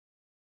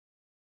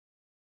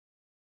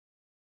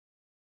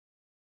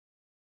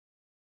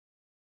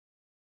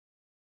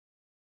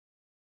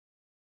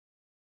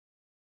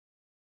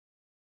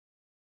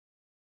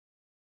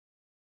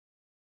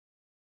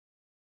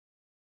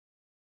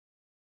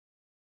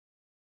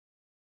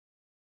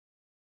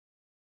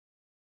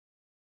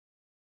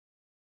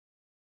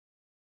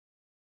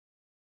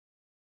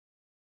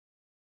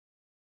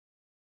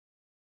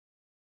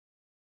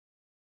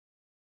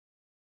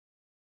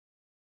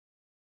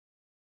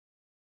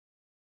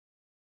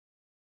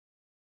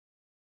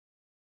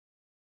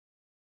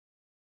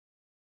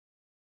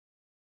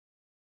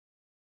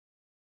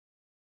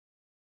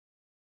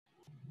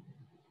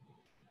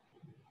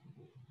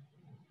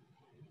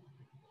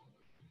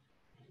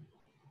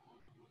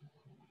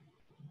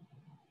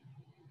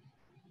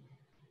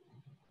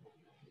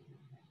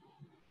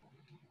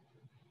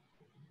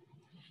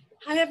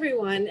Hi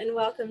everyone, and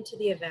welcome to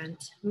the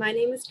event. My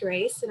name is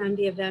Grace, and I'm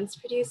the events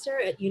producer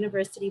at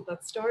University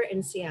Bookstore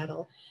in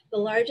Seattle, the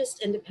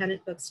largest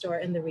independent bookstore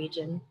in the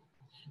region.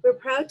 We're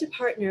proud to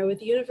partner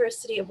with the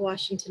University of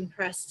Washington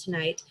Press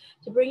tonight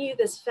to bring you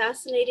this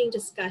fascinating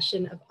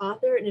discussion of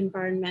author and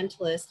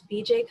environmentalist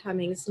B.J.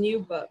 Cummings' new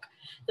book,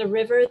 The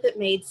River That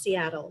Made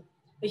Seattle,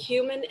 A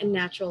Human and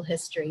Natural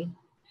History.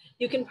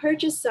 You can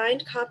purchase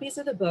signed copies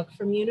of the book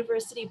from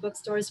University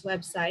Bookstore's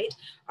website,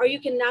 or you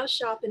can now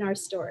shop in our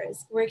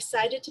stores. We're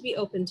excited to be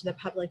open to the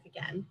public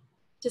again.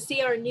 To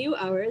see our new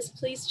hours,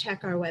 please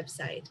check our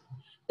website.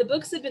 The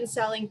books have been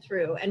selling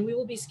through, and we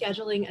will be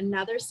scheduling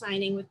another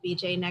signing with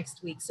BJ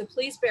next week, so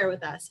please bear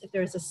with us if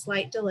there is a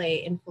slight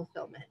delay in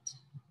fulfillment.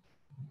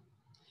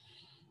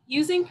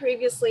 Using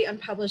previously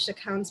unpublished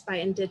accounts by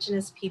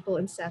Indigenous people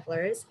and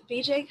settlers,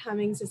 B.J.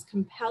 Cummings'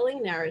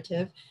 compelling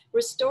narrative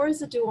restores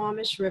the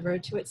Duwamish River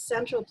to its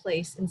central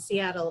place in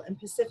Seattle and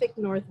Pacific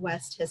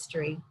Northwest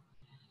history.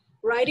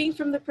 Writing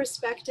from the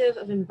perspective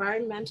of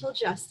environmental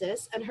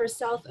justice and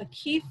herself a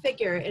key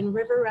figure in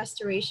river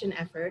restoration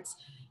efforts,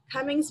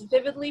 Cummings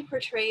vividly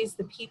portrays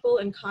the people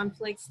and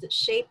conflicts that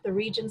shape the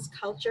region's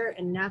culture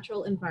and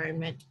natural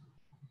environment.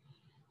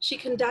 She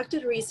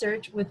conducted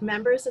research with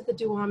members of the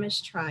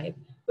Duwamish tribe,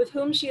 with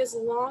whom she has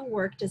long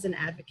worked as an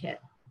advocate.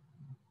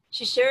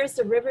 She shares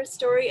the river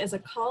story as a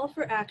call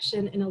for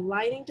action in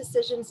aligning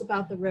decisions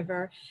about the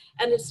river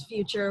and its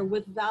future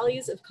with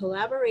values of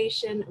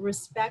collaboration,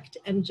 respect,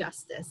 and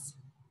justice.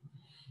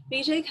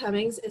 B.J.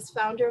 Cummings is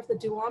founder of the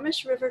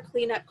Duwamish River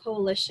Cleanup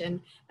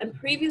Coalition and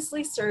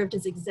previously served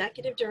as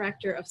executive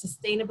director of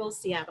Sustainable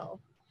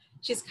Seattle.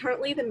 She's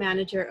currently the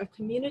manager of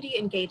community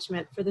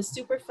engagement for the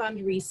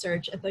Superfund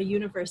research at the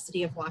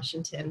University of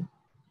Washington.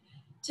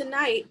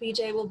 Tonight,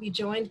 BJ will be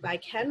joined by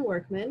Ken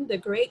Workman, the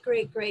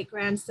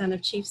great-great-great-grandson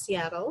of Chief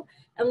Seattle,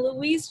 and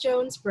Louise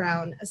Jones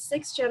Brown, a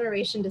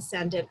sixth-generation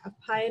descendant of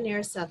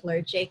pioneer settler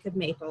Jacob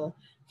Maple,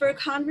 for a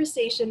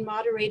conversation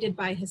moderated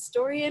by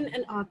historian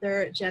and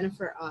author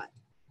Jennifer Ott.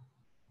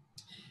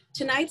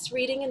 Tonight's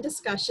reading and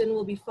discussion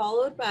will be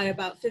followed by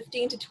about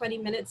 15 to 20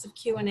 minutes of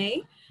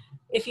Q&A.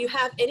 If you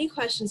have any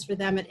questions for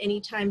them at any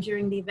time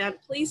during the event,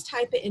 please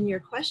type it in your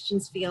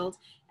questions field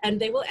and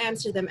they will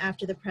answer them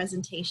after the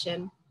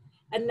presentation.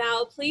 And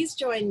now please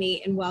join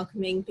me in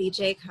welcoming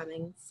B.J.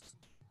 Cummings.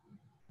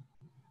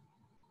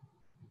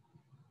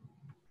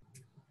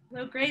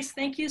 Hello, Grace.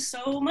 Thank you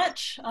so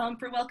much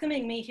for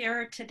welcoming me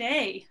here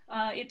today.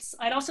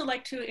 I'd also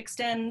like to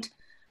extend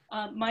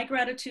my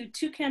gratitude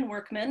to Ken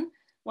Workman,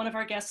 one of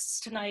our guests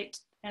tonight,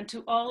 and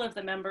to all of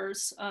the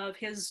members of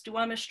his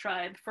Duwamish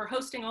tribe for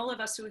hosting all of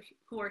us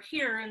who are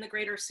here in the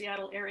greater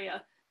Seattle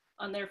area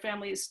on their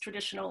family's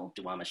traditional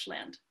Duwamish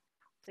land.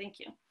 Thank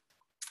you.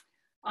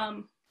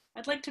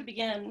 I'd like to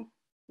begin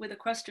with a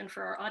question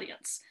for our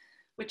audience,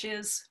 which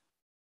is,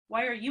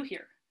 why are you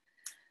here?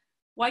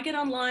 Why get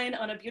online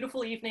on a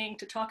beautiful evening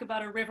to talk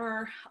about a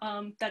river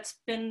that's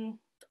been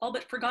all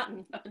but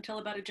forgotten up until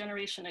about a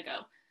generation ago?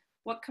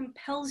 What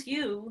compels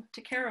you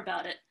to care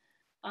about it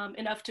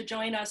enough to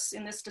join us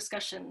in this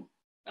discussion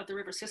of the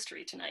river's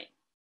history tonight?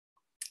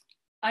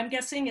 I'm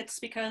guessing it's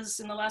because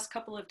in the last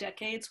couple of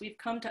decades, we've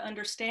come to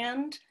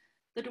understand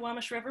the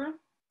Duwamish River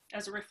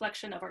as a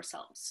reflection of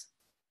ourselves,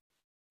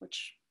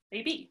 which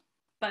may be,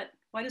 but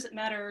why does it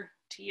matter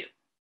to you?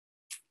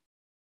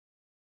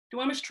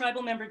 Duwamish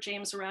tribal member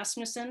James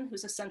Rasmussen,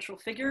 who's a central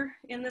figure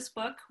in this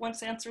book,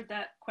 once answered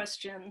that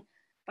question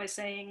by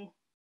saying,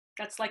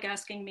 "That's like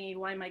asking me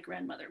why my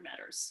grandmother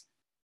matters."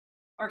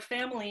 Our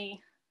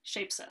family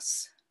shapes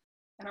us,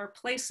 and our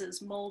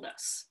places mold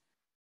us.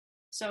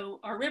 So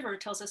our river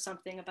tells us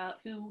something about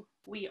who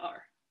we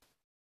are.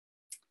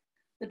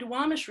 The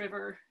Duwamish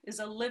River is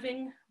a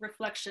living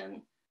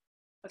reflection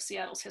of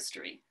Seattle's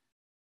history.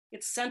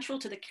 It's central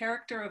to the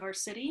character of our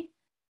city,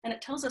 and it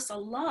tells us a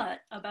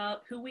lot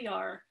about who we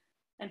are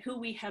and who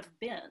we have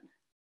been.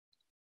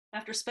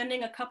 After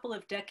spending a couple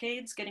of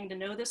decades getting to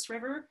know this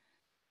river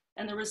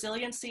and the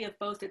resiliency of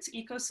both its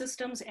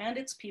ecosystems and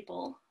its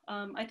people,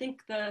 I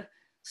think the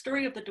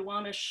story of the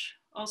Duwamish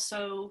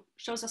also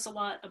shows us a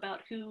lot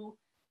about who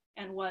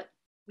and what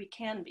we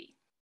can be.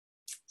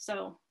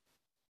 So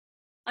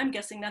I'm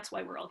guessing that's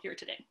why we're all here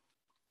today.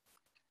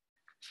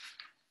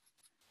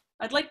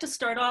 I'd like to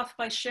start off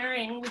by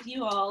sharing with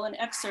you all an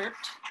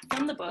excerpt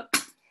from the book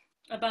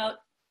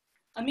about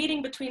a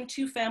meeting between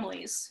two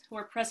families who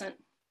are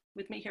present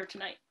with me here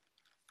tonight.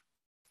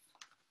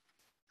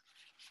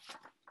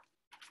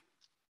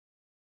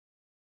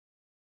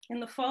 In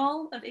the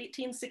fall of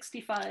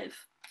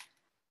 1865,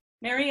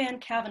 Mary Ann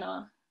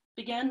Cavanaugh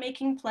began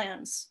making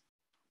plans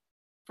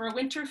for a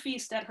winter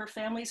feast at her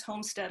family's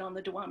homestead on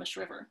the Duwamish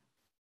River.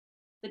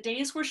 The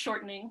days were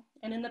shortening,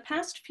 and in the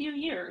past few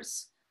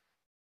years,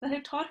 that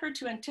had taught her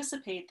to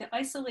anticipate the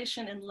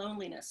isolation and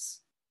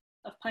loneliness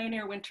of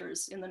pioneer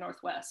winters in the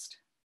Northwest.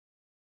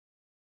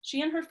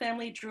 She and her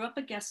family drew up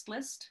a guest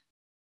list,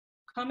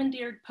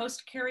 commandeered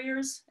post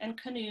carriers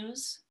and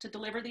canoes to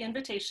deliver the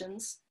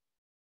invitations,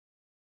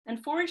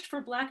 and foraged for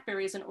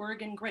blackberries and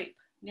Oregon grape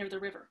near the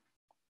river.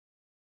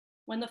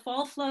 When the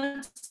fall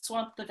floods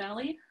swamped the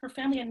valley, her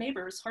family and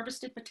neighbors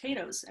harvested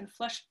potatoes and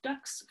flushed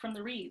ducks from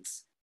the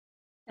reeds.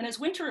 And as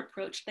winter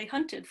approached, they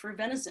hunted for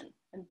venison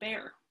and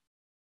bear.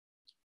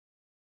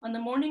 On the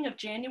morning of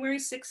January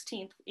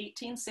 16th,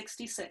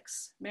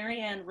 1866, Mary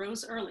Ann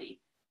rose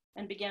early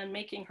and began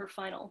making her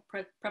final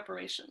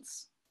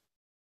preparations.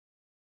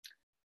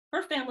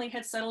 Her family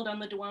had settled on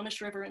the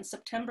Duwamish River in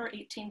September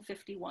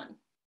 1851.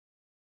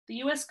 The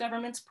US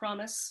government's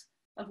promise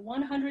of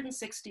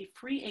 160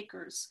 free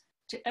acres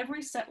to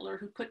every settler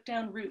who put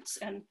down roots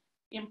and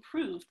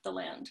improved the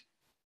land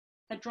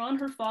had drawn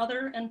her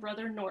father and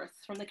brother north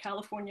from the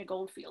California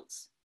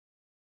goldfields.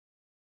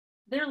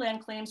 Their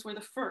land claims were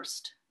the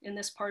first in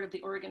this part of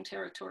the Oregon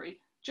Territory,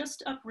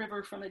 just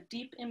upriver from a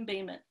deep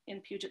embayment in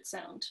Puget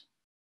Sound.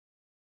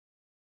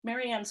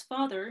 Mary Ann's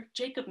father,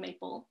 Jacob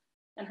Maple,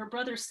 and her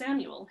brother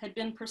Samuel had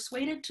been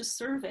persuaded to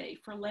survey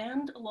for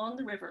land along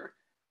the river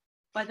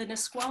by the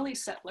Nisqually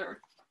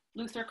settler,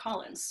 Luther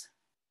Collins,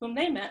 whom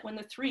they met when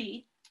the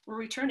three were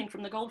returning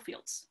from the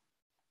goldfields.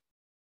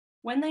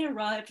 When they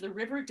arrived, the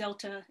river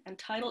delta and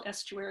tidal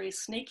estuary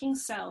snaking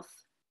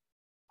south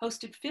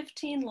hosted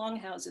 15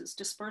 longhouses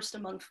dispersed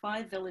among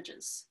 5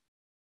 villages.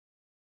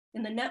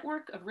 In the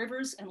network of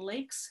rivers and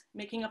lakes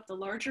making up the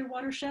larger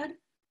watershed,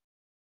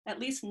 at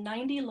least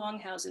 90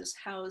 longhouses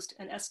housed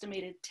an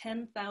estimated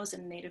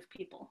 10,000 native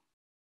people.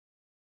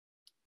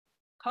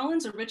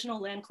 Collins'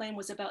 original land claim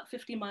was about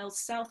 50 miles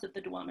south of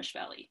the Duwamish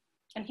Valley,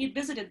 and he'd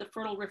visited the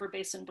fertile river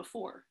basin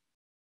before.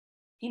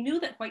 He knew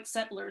that white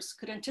settlers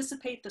could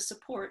anticipate the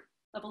support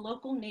of a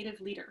local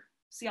native leader,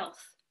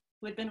 Sealth,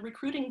 who had been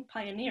recruiting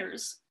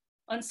pioneers,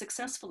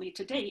 unsuccessfully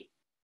to date,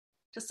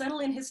 to settle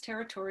in his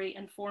territory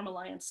and form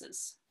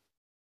alliances.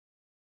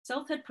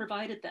 Sealth had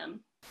provided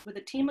them with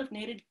a team of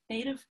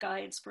native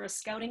guides for a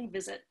scouting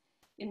visit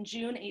in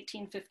June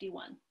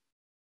 1851.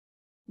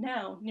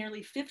 Now,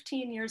 nearly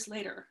 15 years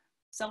later,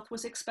 Sealth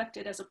was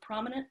expected as a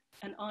prominent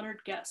and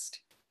honored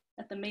guest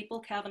at the Maple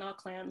Kavanaugh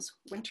clan's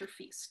winter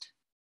feast.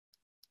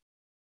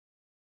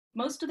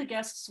 Most of the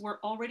guests were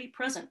already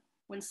present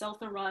when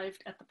Sealth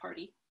arrived at the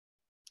party.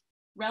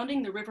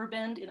 Rounding the river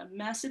bend in a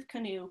massive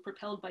canoe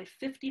propelled by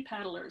 50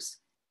 paddlers,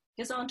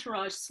 his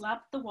entourage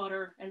slapped the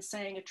water and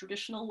sang a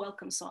traditional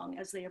welcome song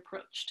as they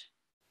approached.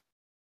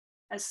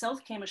 As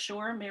Sealth came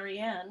ashore, Mary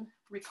Ann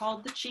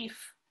recalled the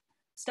chief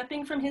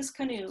stepping from his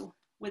canoe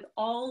with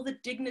all the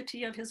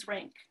dignity of his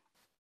rank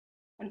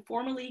and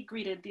formally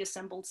greeted the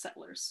assembled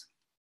settlers.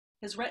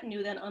 His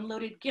retinue then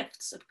unloaded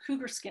gifts of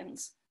cougar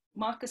skins,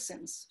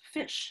 moccasins,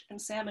 fish,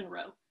 and salmon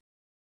roe,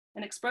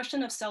 an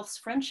expression of Sealth's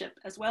friendship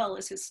as well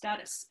as his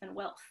status and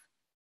wealth.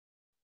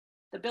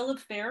 The bill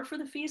of fare for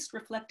the feast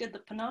reflected the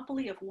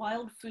panoply of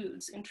wild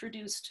foods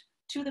introduced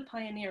to the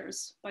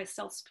pioneers by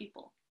Sealth's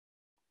people.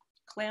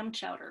 Clam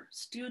chowder,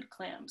 stewed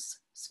clams,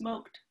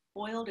 smoked,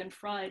 boiled, and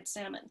fried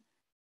salmon,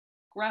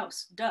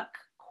 grouse, duck,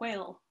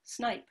 quail,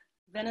 snipe,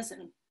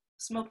 venison,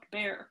 smoked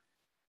bear,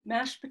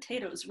 mashed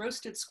potatoes,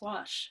 roasted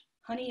squash,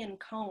 honey and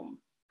comb,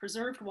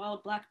 preserved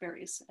wild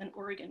blackberries, and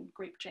Oregon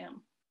grape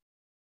jam.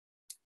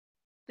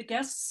 The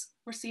guests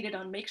were seated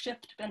on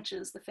makeshift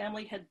benches the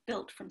family had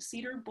built from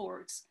cedar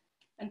boards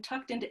and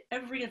tucked into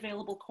every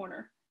available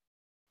corner.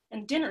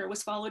 And dinner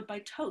was followed by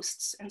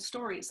toasts and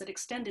stories that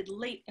extended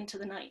late into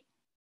the night.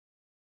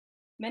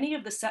 Many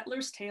of the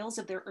settlers' tales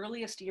of their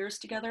earliest years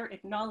together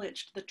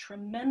acknowledged the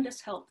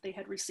tremendous help they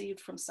had received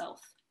from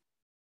Sealth,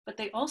 but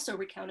they also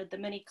recounted the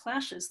many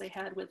clashes they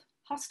had with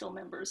hostile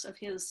members of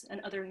his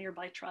and other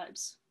nearby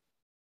tribes.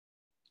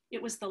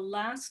 It was the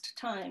last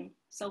time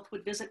Sealth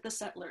would visit the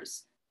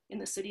settlers in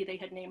the city they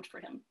had named for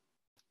him.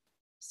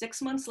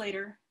 6 months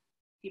later,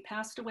 he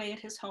passed away at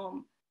his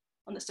home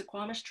on the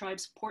Suquamish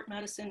tribe's Port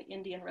Madison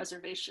Indian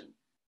Reservation,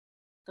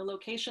 the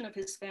location of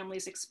his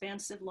family's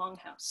expansive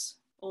longhouse,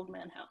 Old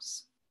Man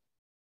House.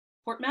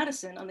 Port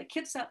Madison on the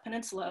Kitsap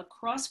Peninsula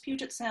across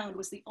Puget Sound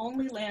was the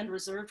only land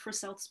reserved for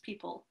Sealth's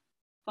people,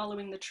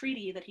 following the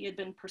treaty that he had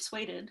been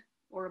persuaded,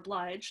 or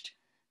obliged,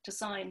 to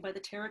sign by the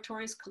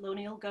territory's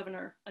colonial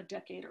governor a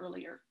decade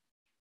earlier.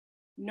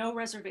 No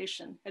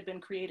reservation had been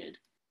created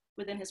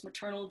within his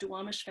maternal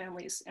Duwamish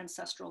family's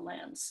ancestral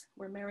lands,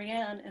 where Mary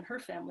Ann and her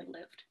family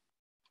lived,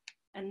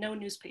 and no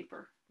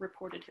newspaper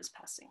reported his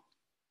passing.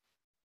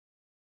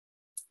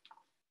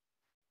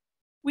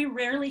 We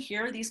rarely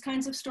hear these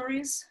kinds of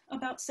stories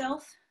about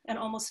Sealth, and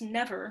almost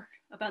never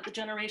about the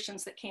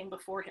generations that came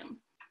before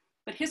him.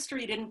 But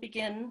history didn't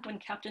begin when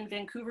Captain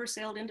Vancouver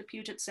sailed into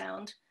Puget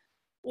Sound,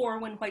 or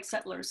when white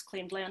settlers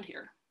claimed land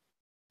here.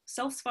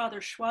 Sealth's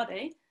father,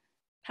 Schwabe,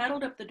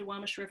 paddled up the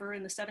Duwamish River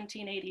in the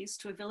 1780s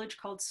to a village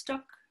called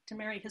Stuk to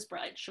marry his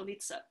bride,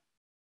 Sholitza.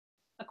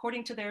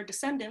 According to their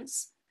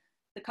descendants,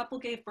 the couple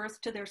gave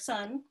birth to their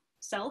son,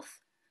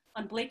 Sealth,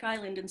 on Blake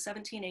Island in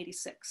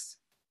 1786.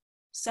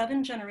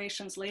 7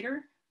 generations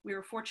later, we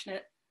were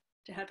fortunate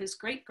to have his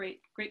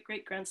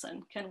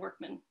great-great-great-great-grandson, Ken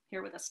Workman,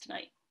 here with us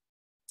tonight.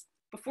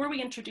 Before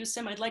we introduce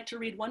him, I'd like to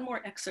read one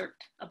more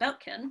excerpt about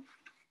Ken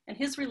and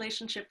his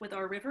relationship with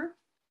our river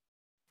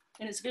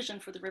and his vision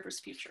for the river's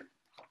future.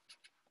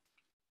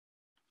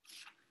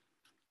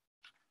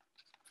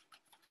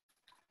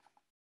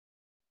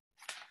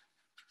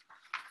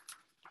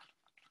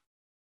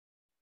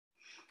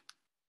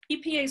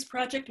 EPA's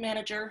project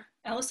manager,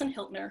 Allison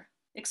Hiltner,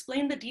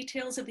 explained the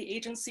details of the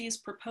agency's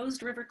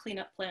proposed river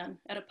cleanup plan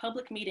at a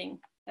public meeting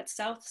at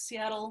South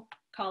Seattle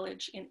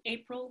College in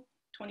April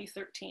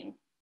 2013.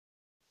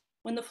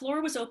 When the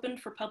floor was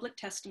opened for public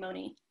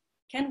testimony,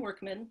 Ken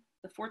Workman,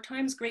 the 4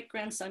 times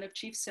great-grandson of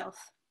Chief Sealth,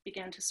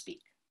 began to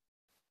speak.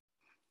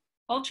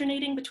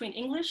 Alternating between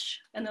English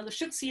and the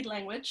Lushootseed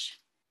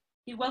language,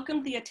 he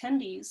welcomed the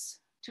attendees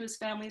to his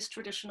family's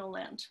traditional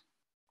land.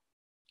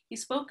 He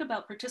spoke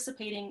about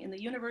participating in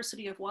the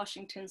University of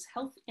Washington's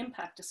Health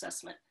Impact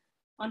Assessment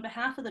on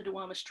behalf of the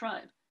Duwamish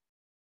tribe,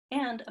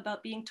 and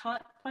about being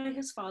taught by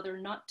his father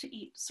not to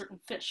eat certain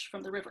fish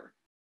from the river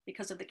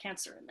because of the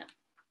cancer in them.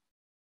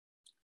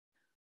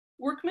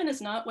 Workman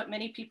is not what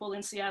many people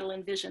in Seattle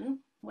envision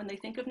when they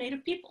think of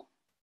Native people.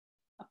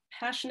 A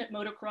passionate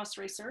motocross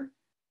racer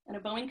and a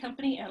Boeing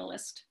Company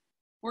analyst,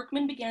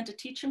 Workman began to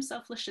teach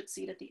himself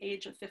Lushootseed at the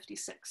age of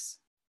 56.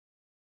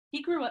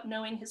 He grew up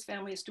knowing his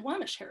family's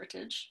Duwamish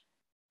heritage,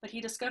 but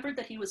he discovered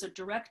that he was a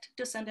direct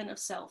descendant of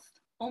South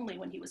only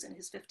when he was in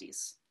his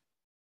 50s.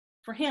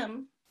 For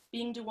him,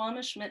 being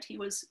Duwamish meant he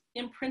was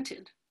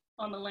imprinted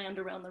on the land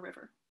around the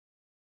river.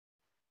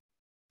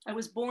 I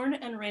was born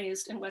and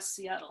raised in West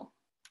Seattle,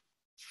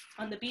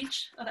 on the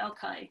beach of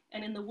Alki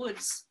and in the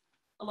woods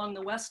along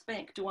the West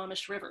Bank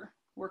Duwamish River,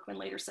 Workman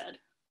later said.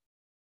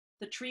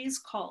 The trees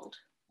called.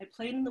 I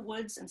played in the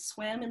woods and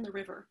swam in the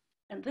river,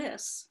 and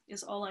this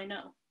is all I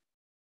know.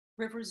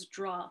 Rivers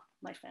draw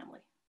my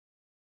family.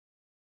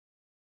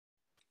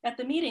 At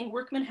the meeting,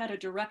 Workman had a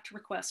direct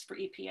request for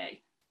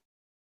EPA.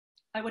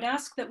 I would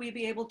ask that we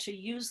be able to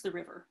use the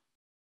river,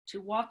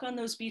 to walk on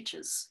those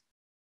beaches,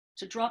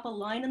 to drop a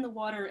line in the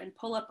water and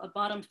pull up a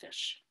bottom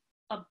fish,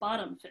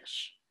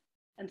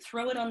 and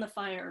throw it on the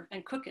fire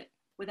and cook it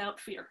without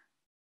fear.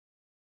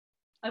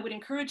 I would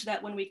encourage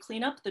that when we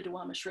clean up the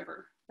Duwamish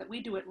River, that we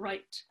do it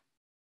right.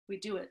 We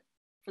do it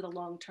for the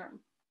long term.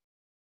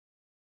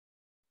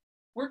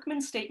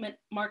 Workman's statement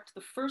marked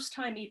the first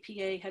time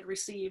EPA had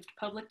received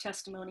public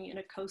testimony in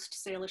a Coast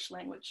Salish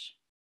language.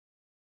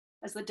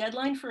 As the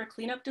deadline for a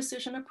cleanup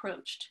decision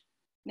approached,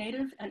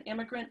 Native and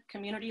immigrant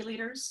community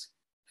leaders,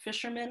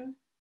 fishermen,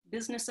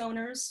 business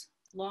owners,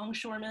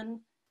 longshoremen,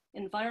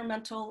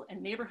 environmental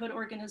and neighborhood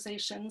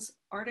organizations,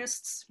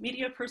 artists,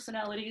 media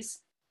personalities,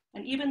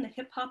 and even the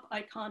hip-hop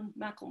icon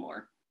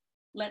Macklemore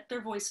lent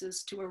their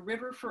voices to a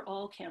River for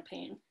All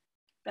campaign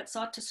that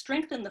sought to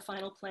strengthen the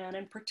final plan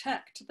and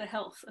protect the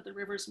health of the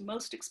river's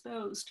most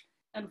exposed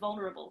and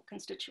vulnerable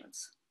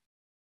constituents.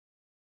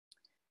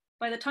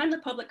 By the time the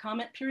public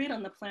comment period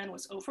on the plan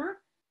was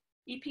over,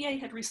 EPA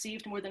had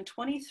received more than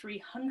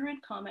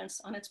 2,300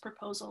 comments on its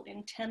proposal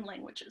in 10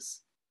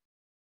 languages.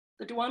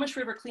 The Duwamish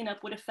River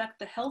cleanup would affect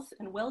the health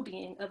and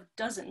well-being of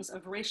dozens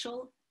of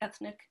racial,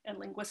 ethnic, and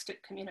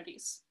linguistic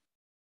communities.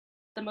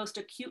 The most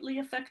acutely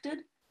affected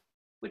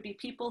would be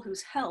people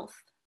whose health,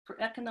 for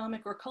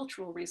economic or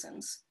cultural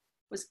reasons,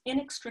 was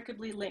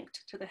inextricably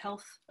linked to the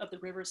health of the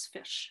river's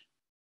fish.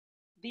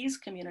 These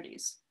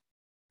communities,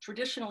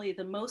 traditionally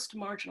the most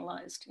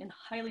marginalized in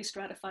highly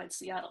stratified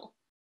Seattle,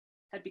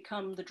 had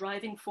become the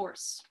driving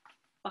force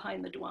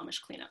behind the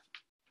Duwamish cleanup.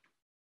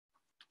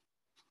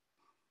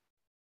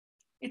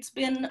 It's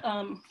been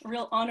a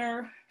real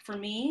honor for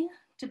me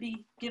to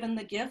be given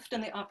the gift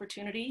and the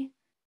opportunity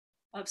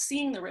of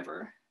seeing the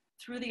river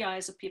through the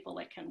eyes of people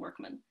like Ken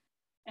Workman.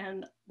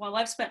 And while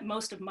I've spent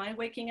most of my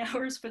waking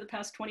hours for the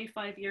past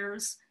 25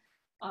 years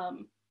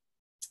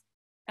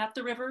at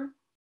the river,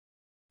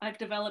 I've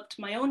developed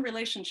my own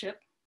relationship,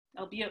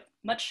 albeit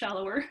much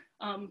shallower,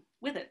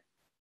 with it.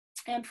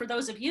 And for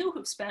those of you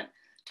who've spent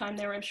time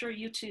there, I'm sure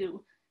you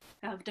too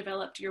have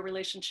developed your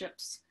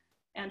relationships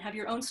and have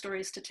your own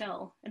stories to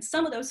tell. And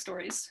some of those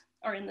stories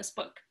are in this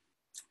book.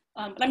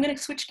 But I'm going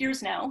to switch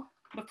gears now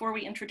before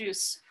we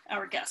introduce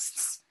our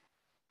guests.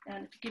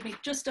 And if you give me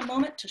just a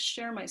moment to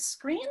share my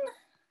screen.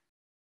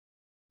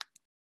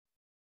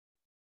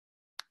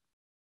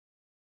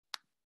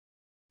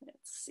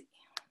 Let's see.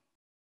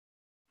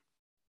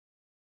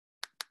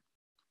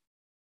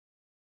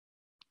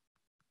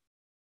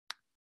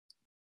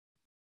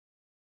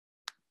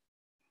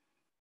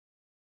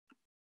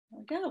 There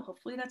we go.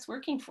 Hopefully that's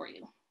working for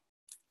you.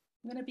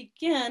 I'm going to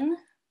begin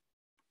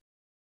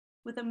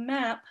with a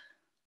map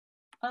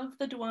of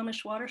the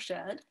Duwamish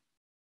watershed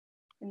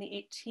in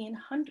the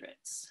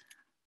 1800s.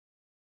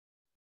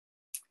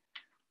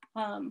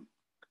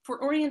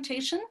 For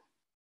orientation, you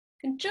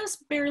can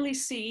just barely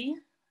see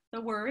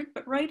the word,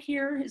 but right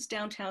here is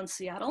downtown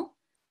Seattle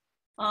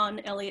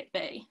on Elliott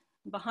Bay.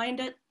 Behind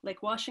it,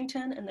 Lake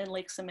Washington, and then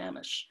Lake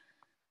Sammamish.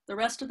 The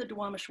rest of the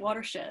Duwamish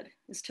watershed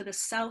is to the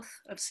south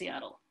of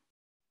Seattle.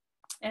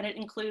 And it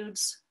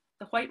includes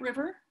the White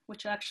River,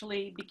 which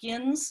actually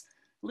begins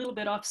a little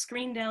bit off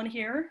screen down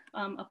here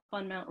up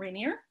on Mount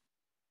Rainier,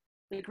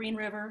 the Green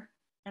River,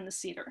 and the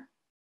Cedar.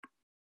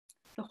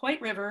 The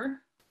White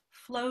River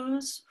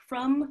flows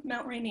from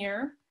Mount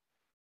Rainier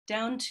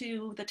down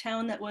to the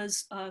town that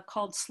was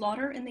called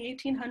Slaughter in the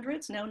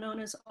 1800s, now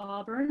known as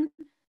Auburn,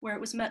 where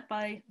it was met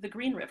by the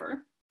Green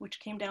River, which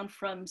came down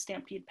from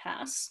Stampede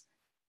Pass.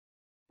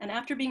 And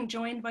after being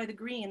joined by the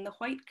Green, the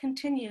White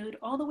continued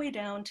all the way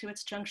down to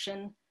its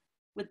junction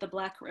with the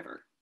Black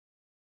River.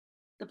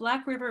 The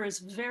Black River is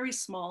very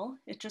small.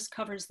 It just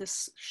covers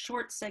this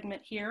short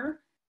segment here,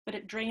 but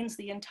it drains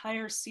the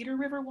entire Cedar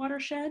River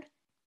watershed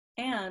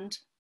and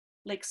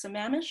Lake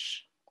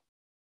Sammamish,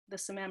 the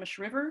Sammamish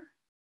River,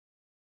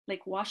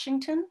 Lake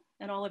Washington,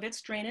 and all of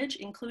its drainage,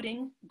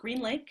 including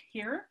Green Lake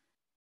here,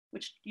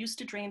 which used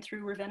to drain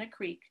through Ravenna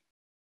Creek.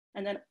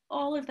 And then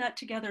all of that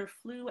together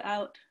flowed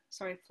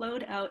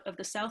out of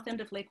the south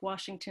end of Lake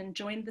Washington,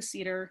 joined the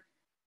Cedar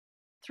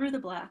through the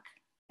Black.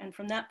 And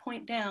from that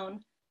point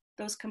down,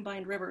 those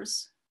combined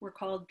rivers were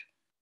called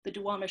the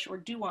Duwamish or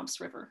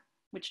Duwamps River,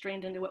 which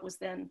drained into what was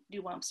then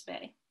Duwamps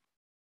Bay.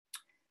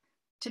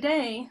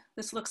 Today,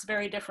 this looks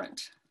very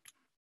different.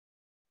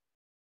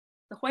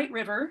 The White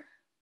River,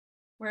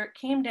 where it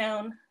came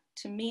down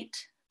to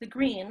meet the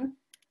Green,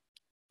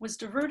 was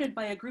diverted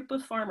by a group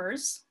of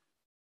farmers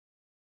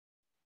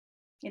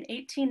in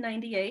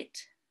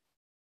 1898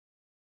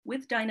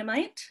 with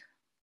dynamite.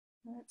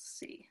 Let's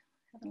see,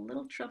 having a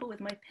little trouble with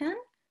my pen.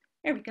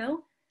 There we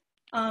go.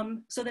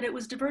 So that it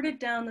was diverted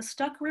down the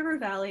Stuck River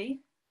Valley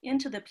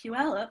into the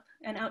Puyallup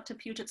and out to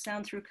Puget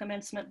Sound through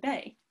Commencement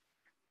Bay.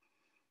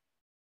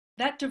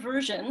 That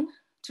diversion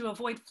to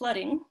avoid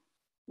flooding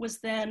was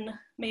then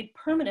made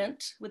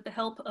permanent with the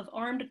help of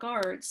armed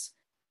guards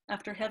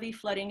after heavy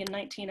flooding in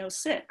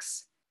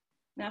 1906.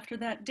 And after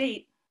that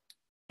date,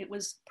 it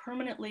was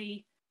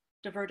permanently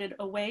diverted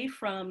away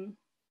from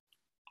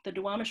the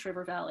Duwamish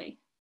River Valley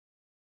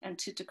and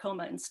to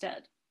Tacoma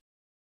instead.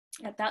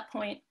 At that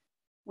point,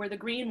 where the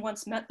Green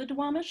once met the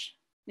Duwamish,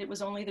 it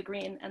was only the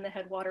Green and the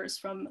headwaters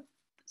from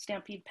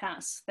Stampede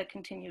Pass that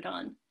continued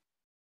on.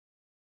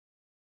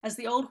 As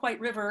the old White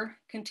River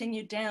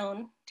continued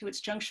down to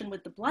its junction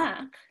with the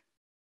Black,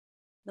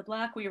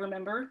 we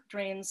remember,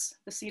 drains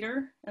the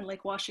Cedar and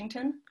Lake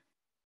Washington.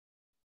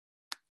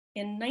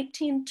 In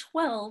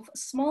 1912, a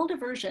small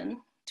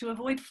diversion to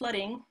avoid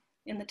flooding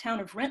in the town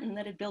of Renton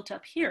that had built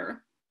up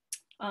here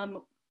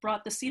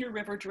brought the Cedar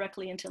River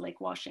directly into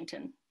Lake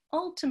Washington,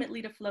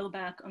 ultimately to flow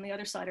back on the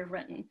other side of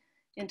Renton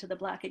into the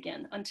Black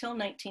again until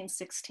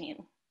 1916.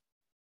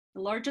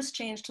 The largest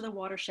change to the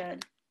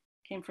watershed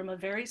came from a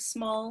very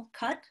small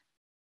cut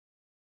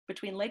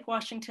between Lake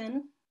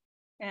Washington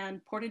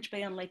and Portage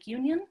Bay on Lake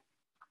Union,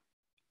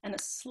 and a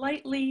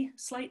slightly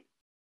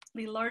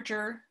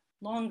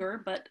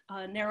longer, but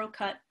narrow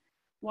cut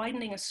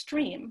widening a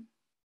stream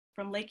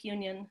from Lake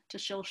Union to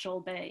Shill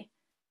Shoal Bay.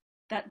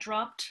 That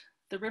dropped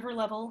the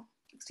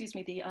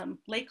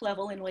lake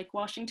level in Lake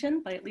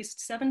Washington by at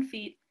least 7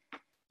 feet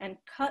and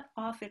cut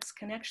off its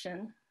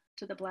connection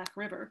to the Black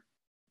River,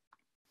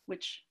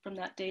 which from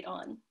that date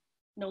on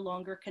no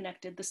longer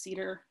connected the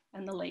Cedar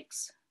and the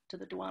lakes to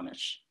the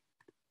Duwamish,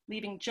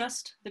 leaving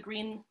just the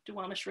Green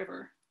Duwamish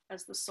River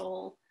as the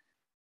sole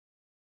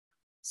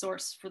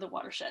source for the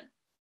watershed.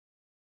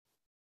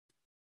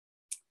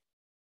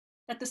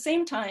 At the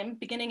same time,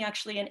 beginning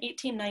actually in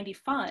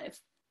 1895,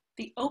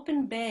 the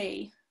open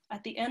bay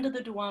at the end of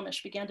the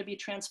Duwamish began to be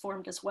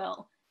transformed as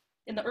well.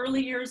 In the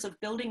early years of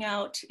building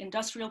out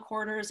industrial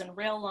corridors and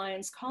rail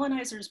lines,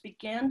 colonizers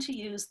began to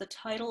use the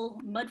tidal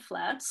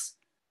mudflats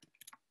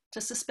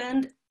to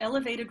suspend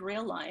elevated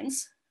rail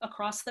lines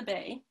across the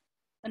bay,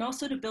 and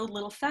also to build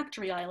little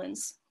factory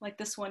islands like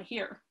this one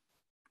here.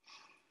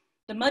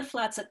 The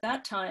mudflats at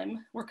that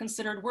time were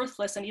considered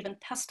worthless and even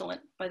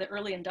pestilent by the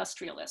early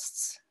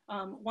industrialists.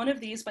 One of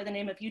these, by the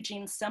name of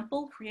Eugene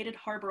Semple, created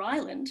Harbor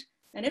Island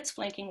and its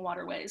flanking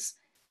waterways.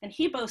 And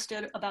he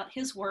boasted about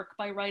his work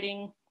by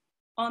writing,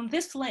 "On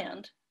this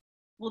land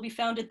will be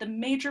founded the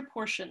major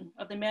portion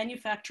of the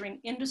manufacturing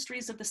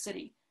industries of the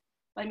city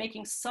by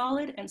making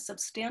solid and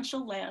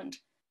substantial land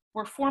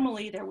where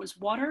formerly there was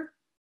water,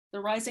 the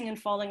rising and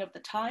falling of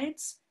the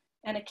tides,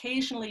 and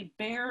occasionally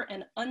bare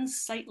and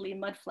unsightly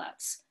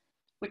mudflats,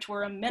 which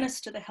were a menace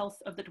to the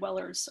health of the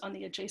dwellers on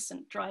the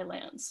adjacent dry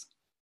lands."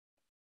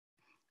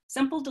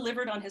 Semple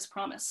delivered on his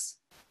promise.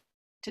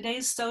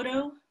 Today's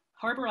SoDo,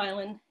 Harbor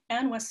Island,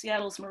 and West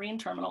Seattle's marine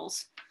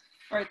terminals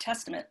are a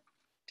testament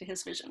to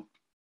his vision.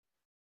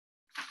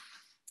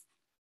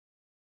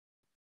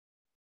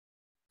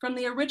 From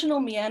the original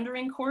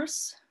meandering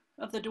course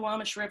of the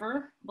Duwamish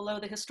River below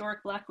the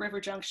historic Black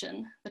River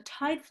Junction, the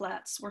tide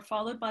flats were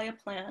followed by a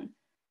plan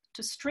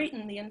to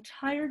straighten the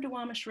entire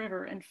Duwamish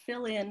River and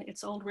fill in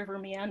its old river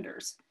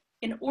meanders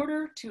in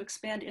order to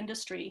expand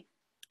industry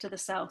to the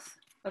south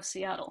of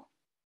Seattle.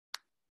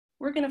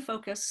 We're going to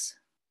focus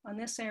on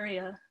this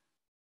area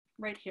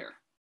right here.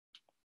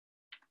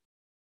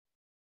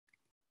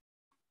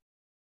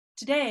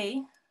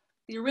 Today,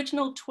 the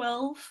original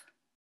 12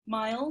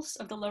 miles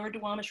of the lower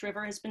Duwamish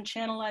River has been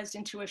channelized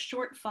into a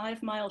short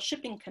 5-mile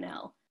shipping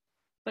canal,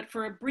 but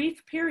for a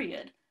brief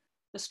period,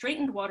 the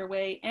straightened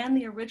waterway and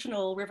the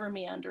original river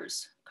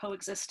meanders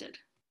coexisted.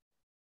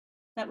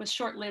 That was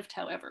short-lived,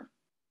 however.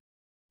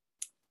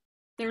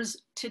 There's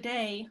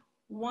today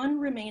one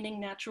remaining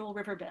natural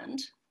river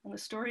bend, and the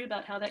story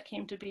about how that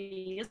came to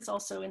be is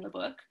also in the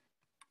book,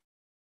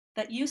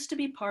 that used to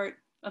be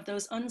part of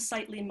those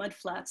unsightly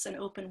mudflats and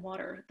open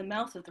water at the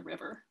mouth of the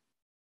river.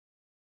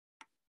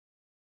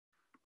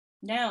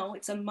 Now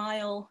it's a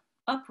mile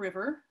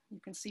upriver. You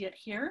can see it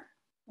here,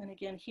 and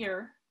again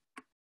here,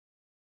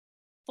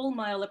 full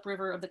mile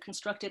upriver of the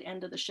constructed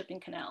end of the shipping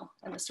canal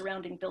and the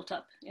surrounding built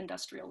up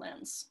industrial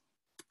lands.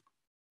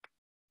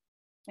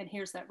 And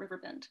here's that river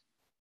bend.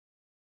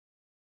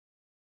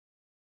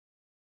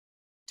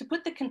 To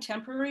put the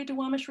contemporary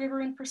Duwamish River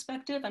in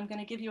perspective, I'm going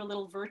to give you a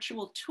little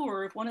virtual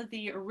tour of one of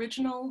the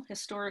original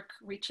historic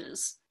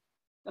reaches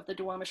of the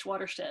Duwamish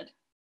watershed,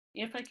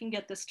 if I can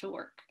get this to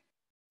work.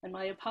 And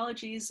my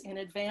apologies in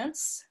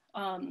advance.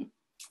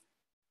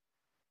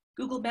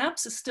 Google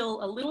Maps is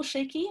still a little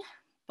shaky,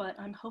 but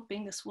I'm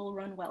hoping this will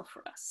run well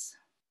for us.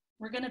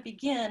 We're going to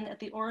begin at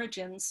the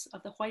origins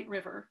of the White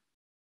River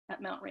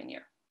at Mount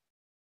Rainier.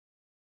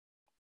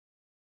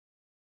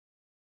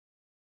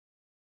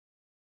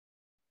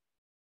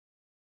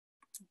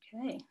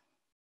 Okay,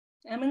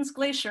 Emmons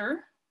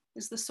Glacier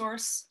is the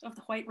source of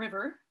the White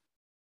River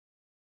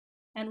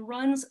and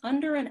runs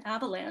under an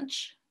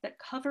avalanche that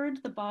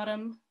covered the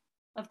bottom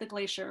of the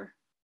glacier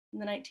in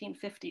the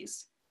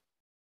 1950s.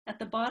 At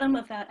the bottom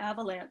of that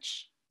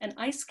avalanche, an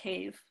ice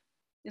cave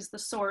is the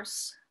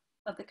source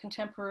of the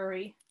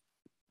contemporary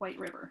White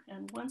River.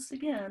 And once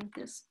again,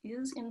 this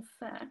is in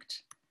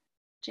fact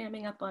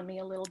jamming up on me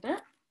a little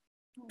bit.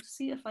 Let's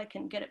see if I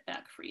can get it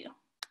back for you.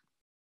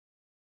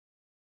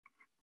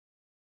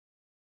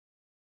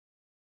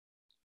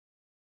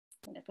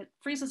 And if it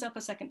freezes up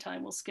a second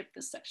time, we'll skip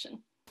this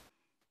section.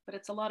 But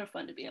it's a lot of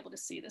fun to be able to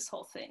see this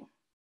whole thing.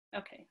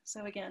 Okay,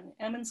 so again,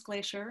 Emmons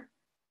Glacier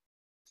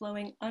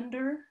flowing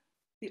under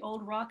the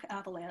old rock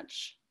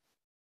avalanche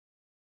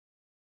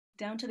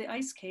down to the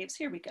ice caves.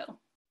 Here we go,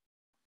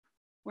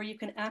 where you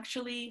can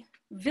actually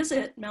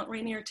visit Mount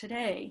Rainier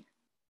today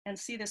and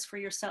see this for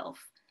yourself.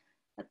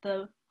 At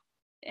the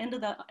end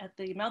of at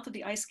the mouth of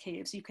the ice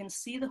caves, you can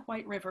see the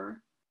White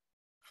River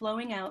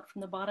flowing out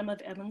from the bottom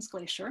of Emmons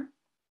Glacier.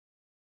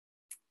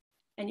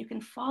 And you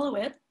can follow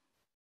it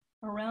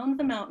around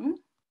the mountain,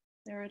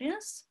 there it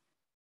is,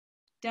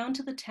 down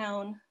to the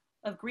town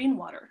of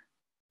Greenwater,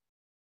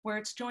 where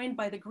it's joined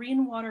by the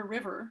Greenwater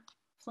River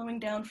flowing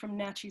down from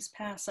Natchez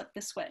Pass up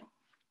this way.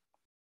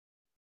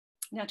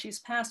 Natchez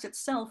Pass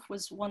itself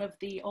was one of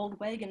the old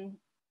wagon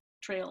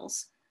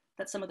trails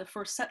that some of the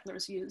first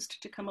settlers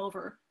used to come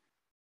over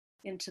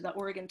into the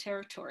Oregon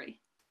Territory.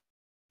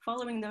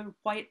 Following the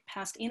White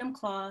past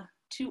Enumclaw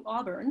to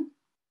Auburn,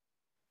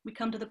 we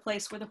come to the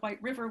place where the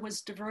White River was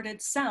diverted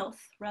south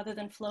rather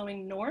than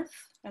flowing north,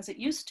 as it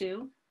used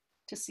to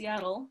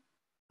Seattle.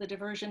 The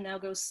diversion now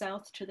goes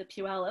south to the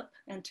Puyallup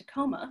and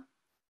Tacoma.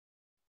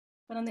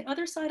 But on the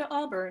other side of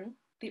Auburn,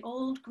 the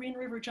old Green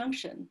River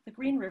Junction, the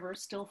Green River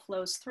still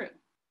flows through.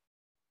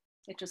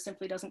 It just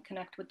simply doesn't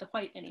connect with the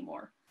White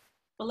anymore.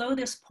 Below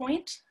this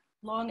point,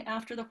 long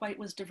after the White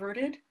was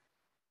diverted,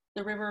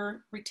 the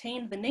river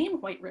retained the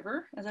name White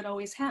River, as it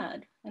always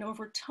had, and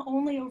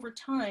only over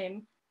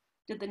time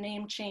did the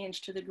name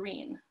change to the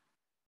Green.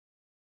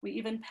 We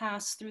even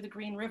pass through the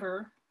Green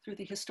River through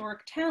the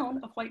historic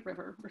town of White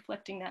River,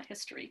 reflecting that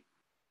history,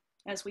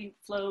 as we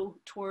flow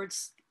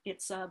towards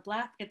its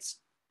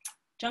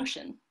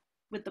junction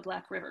with the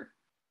Black River.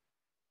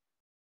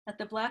 At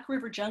the Black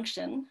River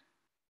Junction,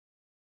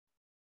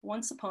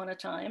 once upon a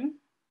time,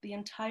 the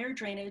entire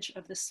drainage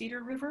of the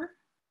Cedar River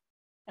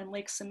and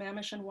Lake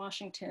Sammamish and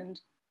Washington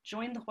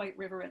joined the White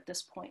River at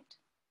this point.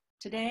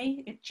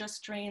 Today, it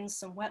just drains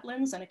some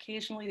wetlands and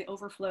occasionally the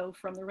overflow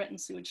from the Renton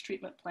sewage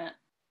treatment plant,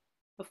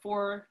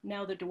 before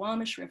now the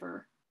Duwamish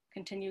River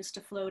continues to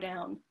flow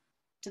down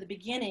to the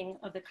beginning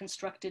of the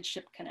constructed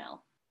ship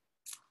canal.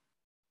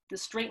 The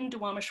straightened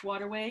Duwamish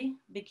waterway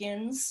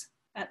begins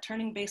at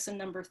turning basin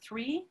number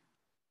 3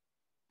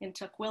 in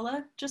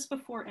Tukwila, just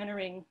before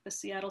entering the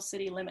Seattle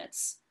city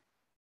limits.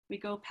 We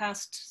go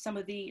past some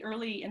of the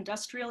early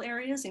industrial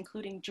areas,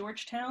 including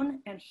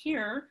Georgetown, and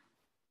here,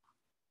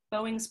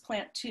 Boeing's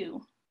Plant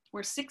 2,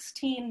 where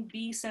 16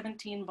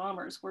 B-17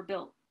 bombers were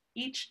built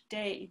each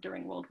day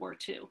during World War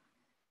II.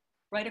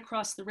 Right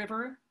across the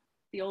river,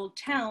 the old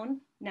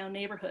town, now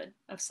neighborhood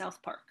of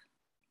South Park.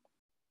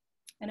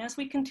 And as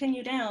we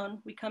continue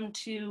down, we come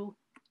to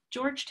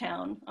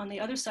Georgetown on the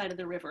other side of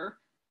the river,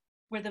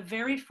 where the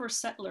very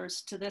first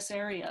settlers to this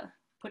area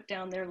put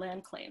down their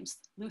land claims: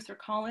 Luther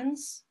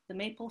Collins, the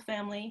Maple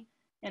family,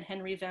 and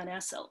Henry Van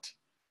Asselt.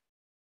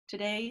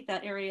 Today,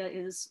 that area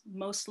is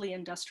mostly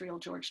industrial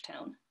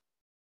Georgetown.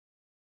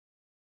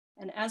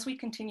 And as we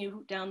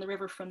continue down the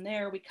river from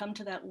there, we come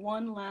to that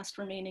one last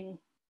remaining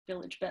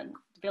village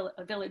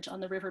on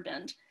the river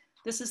bend.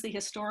 This is the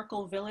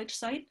historical village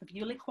site of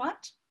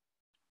Uliquat,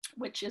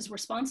 which is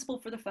responsible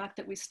for the fact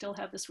that we still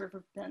have this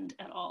river bend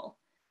at all.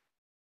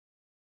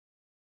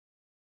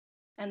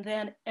 And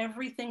then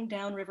everything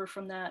downriver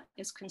from that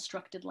is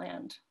constructed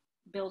land,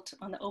 built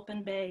on the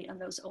open bay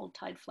and those old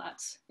tide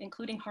flats,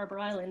 including Harbor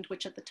Island,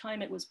 which at the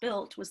time it was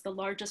built was the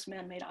largest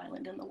man-made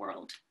island in the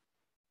world.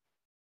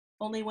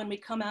 Only when we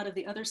come out of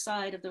the other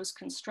side of those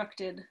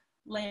constructed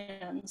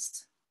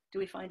lands do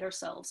we find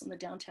ourselves in the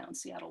downtown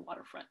Seattle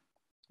waterfront.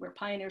 where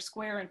Pioneer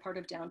Square and part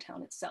of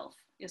downtown itself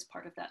is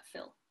part of that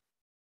fill.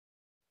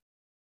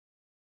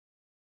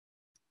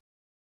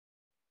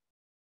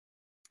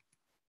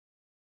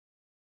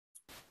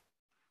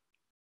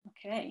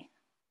 Okay.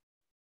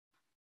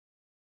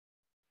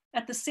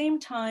 At the same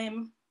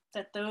time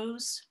that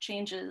those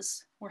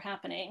changes were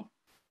happening,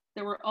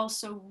 there were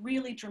also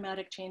really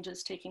dramatic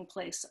changes taking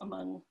place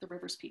among the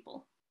river's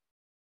people.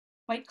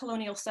 White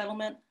colonial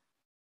settlement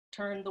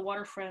turned the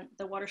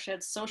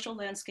watershed's social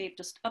landscape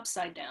just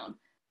upside down.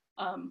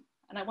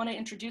 And I want to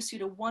introduce you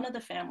to one of the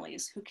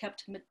families who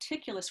kept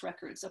meticulous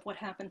records of what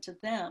happened to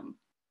them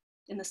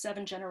in the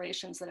 7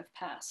 generations that have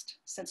passed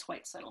since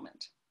white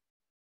settlement.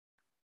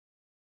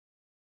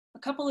 A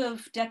couple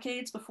of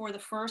decades before the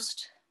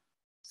first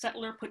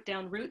settler put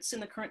down roots in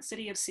the current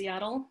city of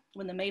Seattle,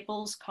 when the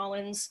Maples,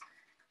 Collins,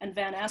 and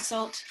Van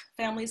Asselt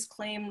families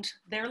claimed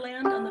their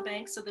land on the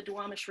banks of the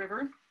Duwamish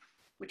River,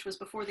 which was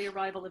before the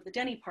arrival of the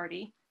Denny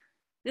Party,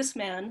 this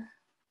man,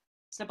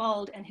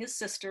 Sebald, and his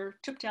sister,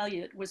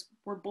 Tuktalyut,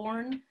 were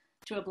born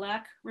to a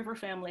Black river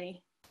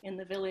family in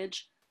the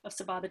village of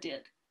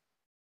Sababadid.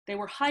 They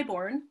were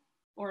highborn,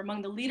 or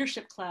among the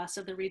leadership class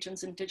of the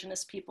region's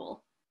indigenous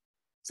people.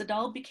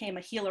 Zadal became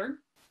a healer.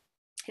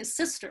 His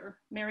sister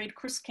married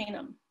Chris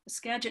Canham, a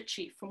Skagit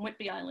chief from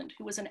Whitby Island,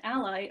 who was an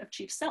ally of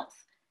Chief South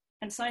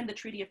and signed the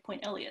Treaty of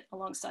Point Elliott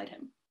alongside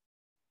him.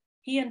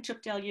 He and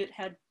Tuktalyut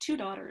had 2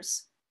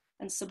 daughters,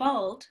 and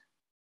Sebald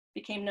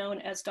became known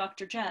as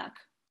Dr. Jack,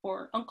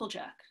 or Uncle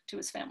Jack, to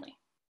his family.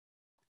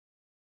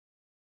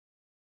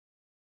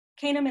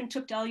 Canham and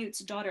Tuktalyut's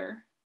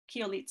daughter,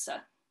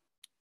 Keolitsa,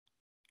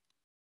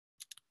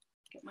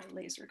 get my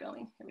laser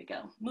going, here we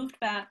go,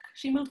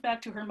 she moved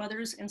back to her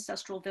mother's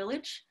ancestral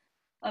village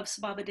of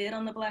Sababadid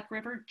on the Black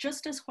River,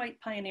 just as white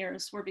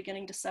pioneers were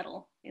beginning to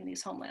settle in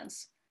these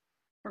homelands.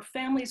 Her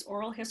family's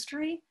oral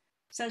history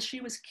says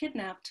she was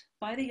kidnapped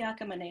by the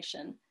Yakama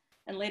Nation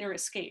and later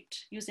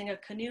escaped using a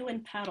canoe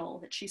and paddle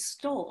that she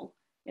stole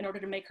in order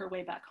to make her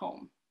way back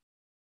home.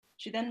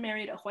 She then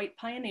married a white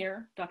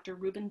pioneer, Dr.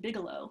 Reuben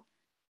Bigelow,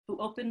 who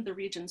opened the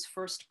region's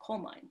first coal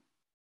mine.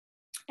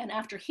 And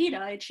after he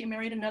died, she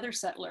married another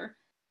settler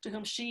with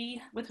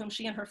whom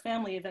she and her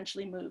family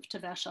eventually moved to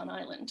Vashon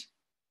Island.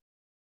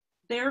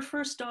 Their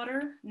first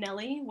daughter,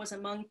 Nellie, was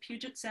among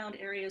Puget Sound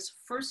area's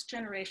first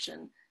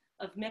generation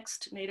of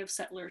mixed native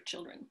settler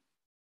children.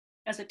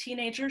 As a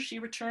teenager, she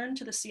returned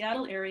to the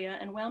Seattle area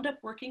and wound up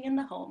working in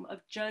the home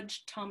of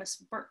Judge Thomas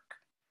Burke,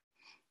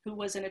 who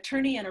was an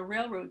attorney and a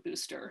railroad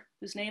booster,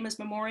 whose name is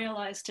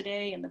memorialized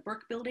today in the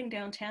Burke Building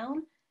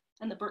downtown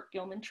and the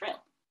Burke-Gilman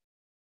Trail.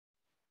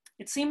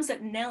 It seems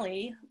that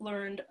Nellie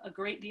learned a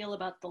great deal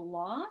about the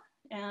law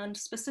and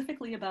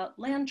specifically about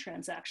land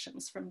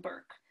transactions from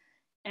Burke,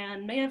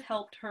 and may have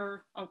helped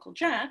her Uncle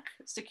Jack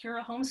secure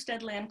a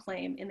homestead land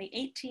claim in the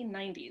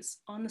 1890s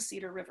on the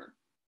Cedar River,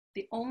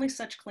 the only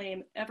such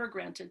claim ever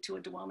granted to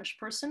a Duwamish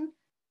person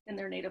in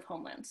their native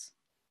homelands.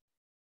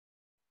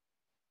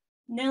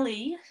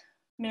 Nellie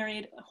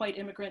married a white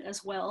immigrant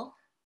as well,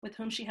 with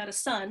whom she had a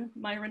son,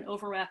 Myron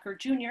Overacker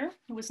Jr.,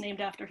 who was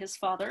named after his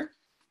father.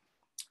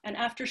 And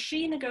after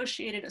she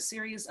negotiated a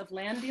series of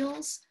land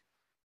deals,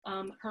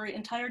 her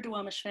entire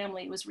Duwamish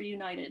family was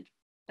reunited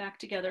back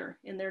together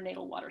in their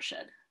natal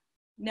watershed.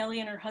 Nellie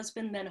and her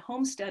husband then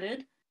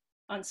homesteaded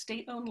on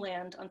state-owned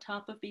land on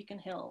top of Beacon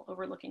Hill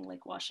overlooking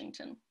Lake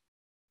Washington.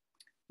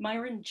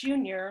 Myron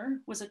Jr.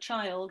 was a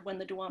child when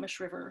the Duwamish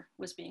River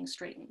was being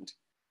straightened,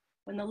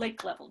 when the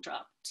lake level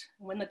dropped,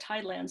 when the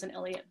tidelands in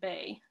Elliott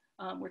Bay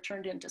were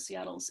turned into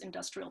Seattle's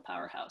industrial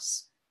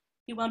powerhouse.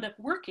 He wound up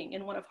working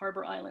in one of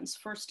Harbor Island's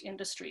first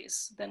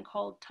industries, then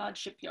called Todd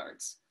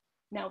Shipyards,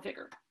 now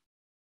Vigor.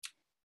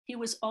 He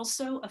was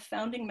also a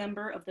founding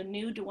member of the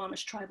new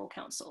Duwamish Tribal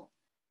Council,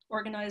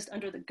 organized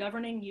under the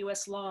governing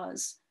US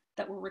laws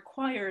that were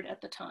required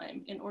at the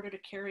time in order to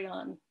carry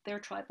on their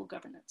tribal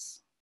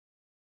governance.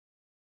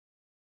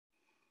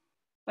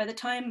 By the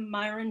time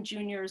Myron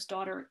Jr.'s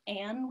daughter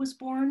Anne was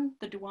born,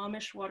 the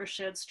Duwamish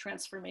watershed's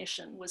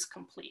transformation was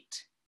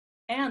complete,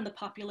 and the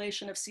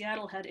population of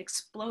Seattle had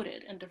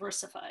exploded and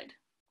diversified.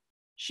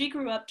 She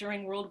grew up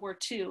during World War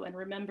II and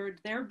remembered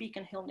their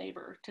Beacon Hill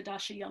neighbor,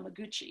 Tadashi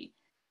Yamaguchi,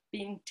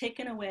 being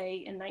taken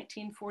away in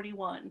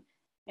 1941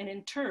 and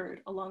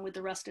interred along with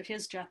the rest of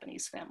his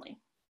Japanese family.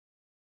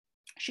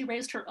 She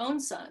raised her own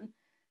son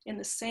in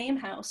the same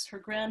house her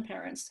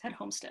grandparents had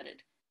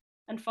homesteaded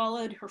and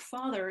followed her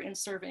father in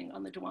serving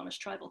on the Duwamish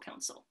Tribal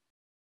Council.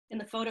 In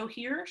the photo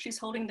here, she's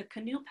holding the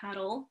canoe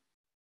paddle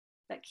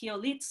that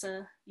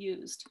Keolitsa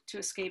used to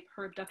escape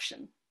her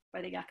abduction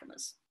by the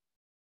Yakamas.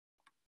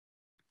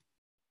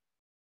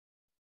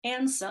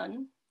 Anne's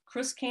son,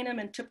 Chris Canham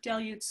and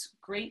Tuktalyut's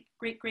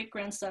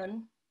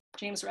great-great-great-grandson,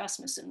 James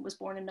Rasmussen, was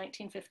born in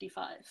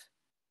 1955.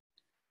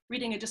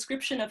 Reading a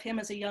description of him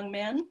as a young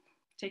man,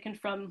 taken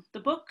from the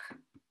book,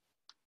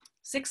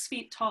 6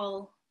 feet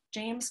tall,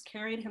 James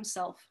carried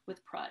himself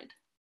with pride.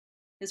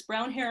 His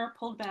brown hair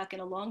pulled back in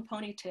a long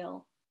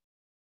ponytail,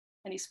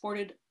 and he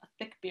sported a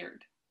thick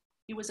beard.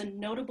 He was a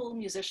notable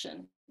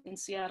musician in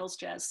Seattle's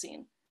jazz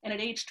scene, and at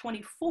age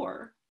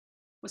 24,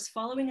 was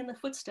following in the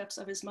footsteps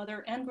of his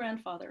mother and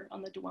grandfather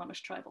on the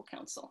Duwamish Tribal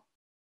Council.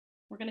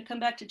 We're going to come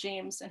back to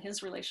James and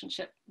his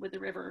relationship with the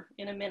river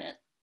in a minute.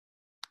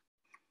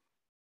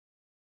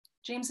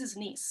 James's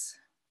niece,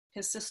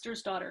 his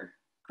sister's daughter,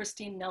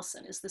 Christine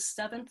Nelson, is the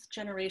 7th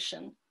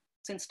generation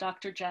since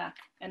Dr. Jack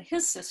and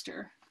his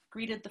sister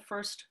greeted the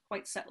first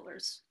white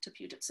settlers to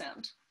Puget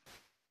Sound.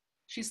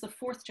 She's the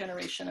 4th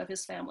generation of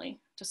his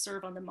family to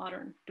serve on the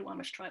modern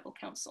Duwamish Tribal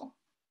Council.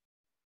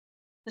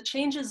 The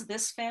changes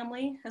this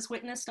family has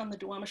witnessed on the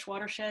Duwamish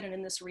watershed and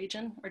in this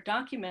region are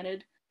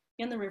documented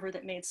in the river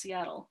that made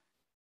Seattle.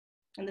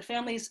 And the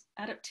family's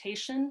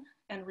adaptation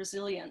and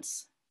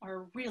resilience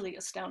are really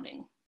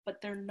astounding,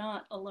 but they're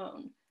not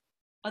alone.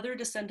 Other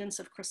descendants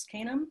of Chris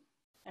Canham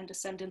and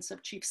descendants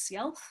of Chief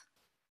Sealth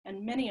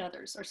and many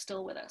others are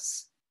still with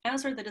us,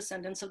 as are the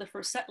descendants of the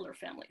first settler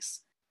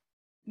families.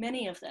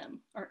 Many of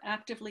them are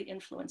actively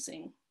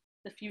influencing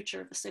the future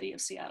of the city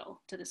of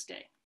Seattle to this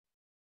day.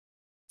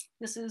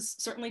 This is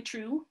certainly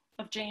true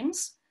of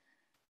James.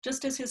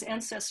 Just as his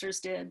ancestors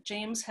did,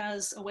 James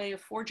has a way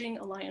of forging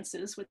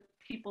alliances with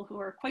people who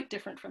are quite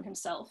different from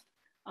himself,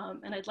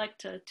 and I'd like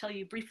to tell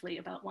you briefly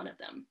about one of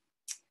them.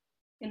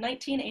 In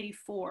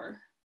 1984,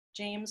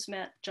 James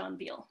met John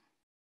Beal.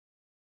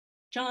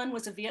 John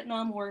was a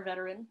Vietnam War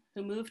veteran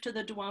who moved to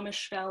the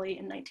Duwamish Valley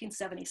in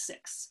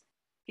 1976.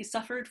 He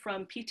suffered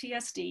from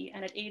PTSD,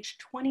 and at age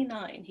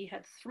 29, he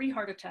had 3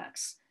 heart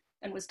attacks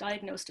and was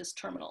diagnosed as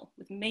terminal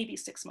with maybe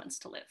 6 months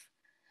to live.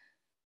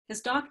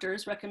 His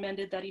doctors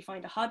recommended that he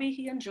find a hobby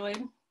he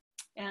enjoyed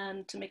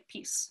and to make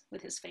peace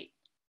with his fate.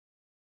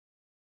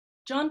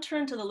 John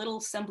turned to the little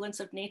semblance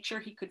of nature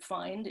he could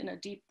find in a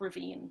deep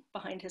ravine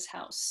behind his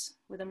house,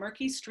 with a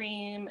murky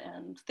stream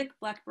and thick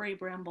blackberry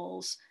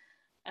brambles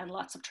and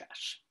lots of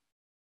trash.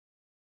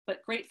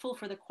 But grateful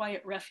for the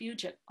quiet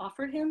refuge it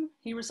offered him,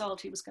 he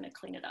resolved he was going to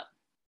clean it up.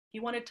 He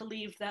wanted to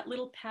leave that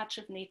little patch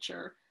of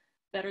nature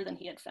better than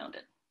he had found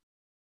it.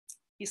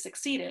 He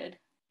succeeded,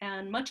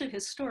 and much of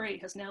his story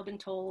has now been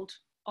told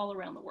all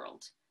around the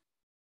world.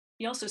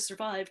 He also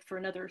survived for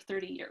another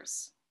 30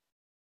 years.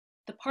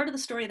 The part of the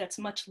story that's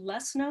much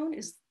less known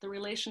is the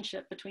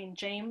relationship between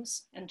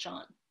James and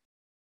John.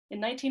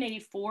 In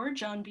 1984,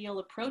 John Beal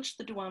approached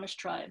the Duwamish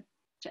tribe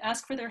to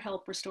ask for their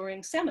help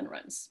restoring salmon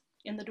runs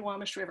in the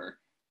Duwamish River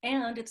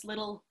and its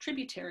little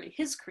tributary,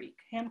 his creek,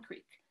 Ham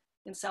Creek,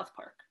 in South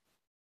Park.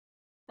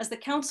 As the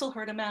council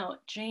heard him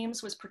out,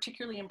 James was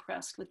particularly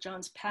impressed with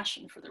John's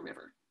passion for the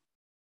river.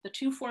 The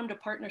two formed a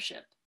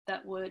partnership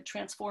that would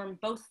transform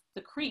both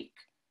the creek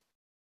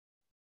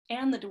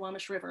and the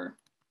Duwamish River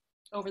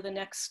over the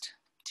next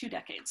 2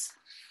 decades.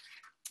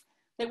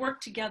 They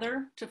worked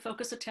together to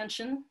focus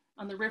attention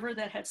on the river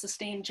that had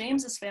sustained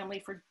James's family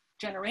for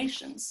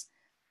generations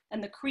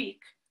and the creek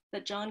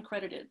that John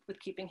credited with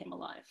keeping him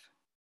alive.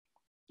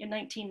 In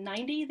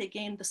 1990, they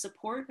gained the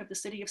support of the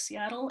city of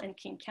Seattle and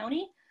King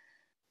County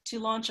to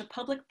launch a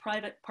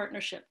public-private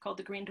partnership called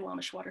the Green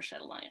Duwamish Watershed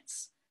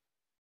Alliance.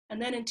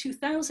 And then in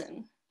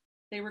 2000,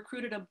 they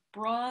recruited a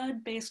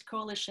broad-based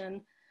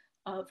coalition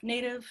of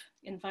Native,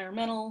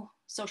 environmental,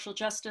 social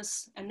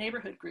justice, and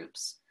neighborhood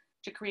groups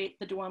to create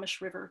the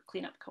Duwamish River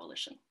Cleanup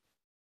Coalition.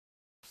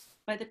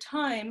 By the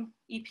time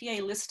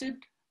EPA listed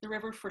the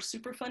river for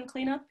Superfund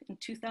cleanup in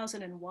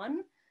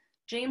 2001,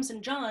 James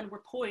and John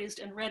were poised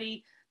and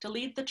ready to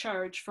lead the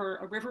charge for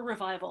a river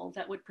revival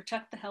that would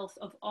protect the health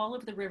of all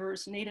of the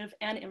river's Native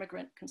and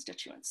immigrant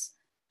constituents.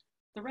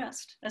 The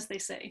rest, as they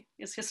say,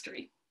 is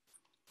history.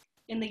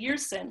 In the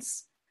years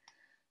since,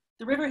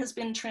 the river has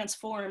been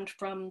transformed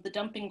from the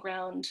dumping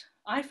ground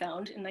I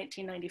found in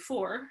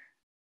 1994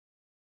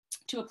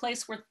 to a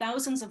place where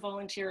thousands of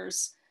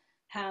volunteers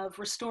have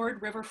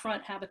restored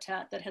riverfront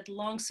habitat that had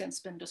long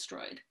since been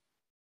destroyed.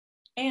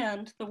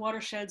 And the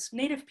watershed's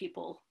Native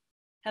people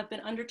have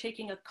been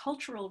undertaking a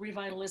cultural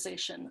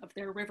revitalization of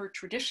their river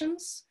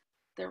traditions,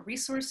 their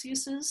resource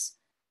uses,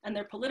 and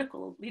their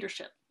political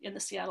leadership in the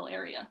Seattle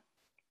area.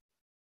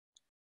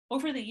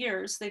 Over the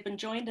years, they've been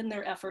joined in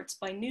their efforts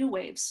by new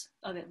waves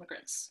of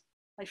immigrants,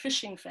 by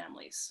fishing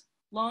families,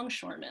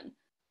 longshoremen,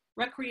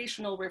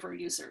 recreational river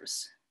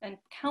users, and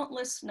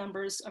countless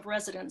numbers of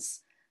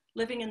residents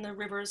living in the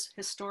river's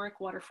historic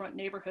waterfront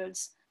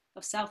neighborhoods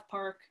of South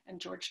Park and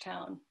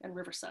Georgetown and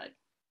Riverside.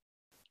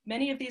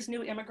 Many of these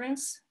new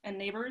immigrants and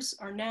neighbors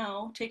are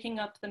now taking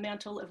up the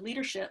mantle of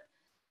leadership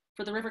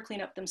for the river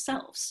cleanup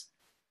themselves.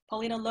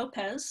 Paulina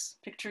Lopez,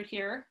 pictured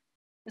here,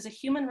 is a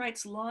human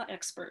rights law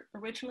expert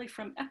originally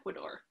from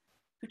Ecuador,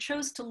 who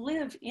chose to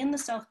live in the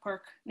South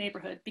Park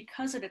neighborhood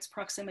because of its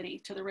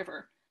proximity to the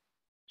river.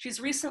 She's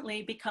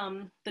recently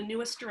become the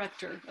newest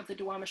director of the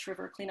Duwamish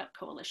River Cleanup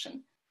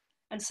Coalition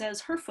and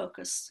says her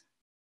focus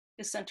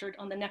is centered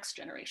on the next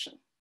generation.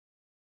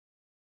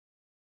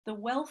 The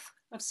wealth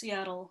of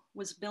Seattle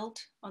was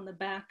built on the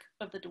back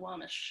of the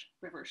Duwamish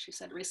River, she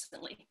said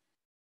recently.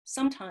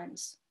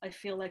 Sometimes I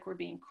feel like we're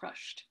being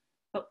crushed,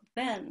 but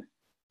then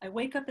I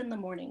wake up in the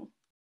morning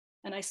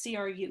and I see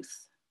our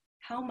youth,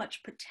 how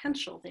much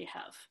potential they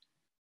have.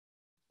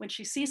 When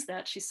she sees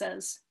that, she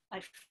says,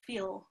 I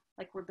feel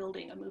like we're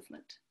building a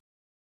movement.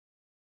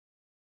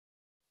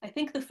 I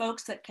think the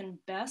folks that can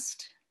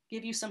best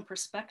give you some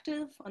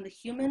perspective on the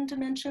human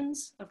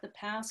dimensions of the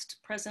past,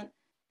 present,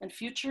 and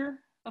future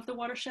of the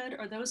watershed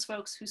are those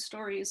folks whose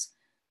stories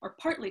are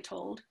partly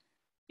told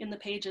in the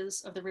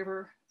pages of The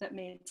River That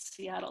Made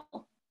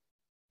Seattle.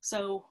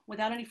 So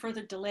without any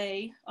further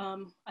delay,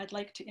 I'd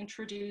like to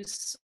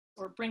introduce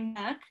or bring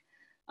back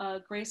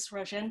Grace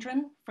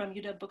Rajendran from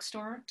UW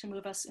Bookstore to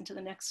move us into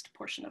the next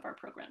portion of our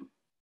program.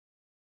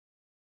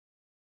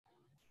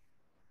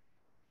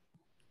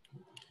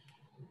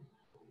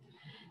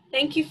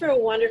 Thank you for a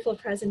wonderful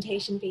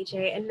presentation,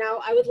 BJ. And now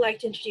I would like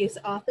to introduce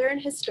author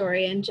and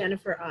historian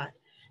Jennifer Ott,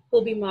 who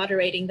will be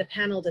moderating the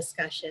panel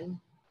discussion.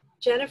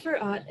 Jennifer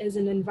Ott is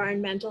an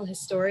environmental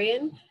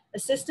historian,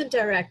 assistant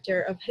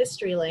director of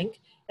HistoryLink,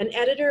 and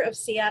editor of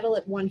Seattle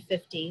at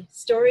 150,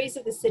 Stories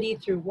of the City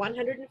Through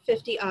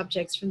 150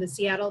 Objects from the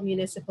Seattle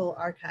Municipal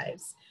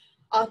Archives,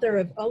 author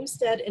of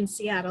Olmsted in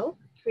Seattle,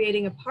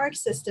 Creating a Park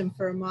System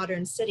for a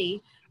Modern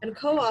City, and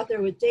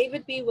co-author with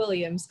David B.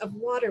 Williams of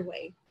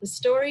Waterway, the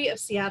story of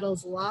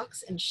Seattle's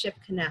locks and ship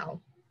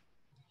canal.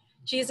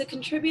 She is a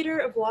contributor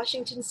of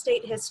Washington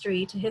State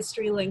history to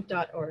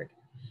HistoryLink.org,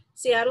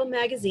 Seattle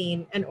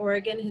Magazine, and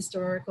Oregon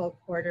Historical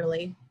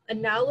Quarterly.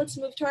 And now let's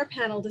move to our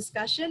panel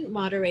discussion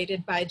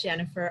moderated by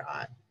Jennifer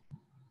Ott.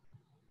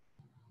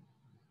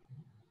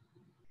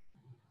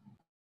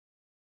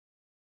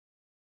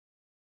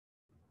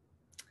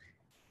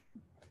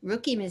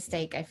 Rookie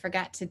mistake. I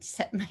forgot to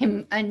set my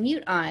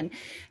unmute on.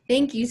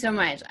 Thank you so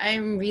much.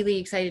 I'm really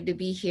excited to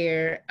be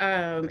here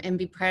and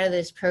be part of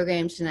this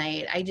program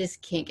tonight. I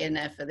just can't get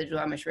enough of the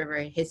Duwamish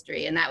River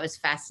history, and that was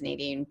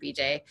fascinating,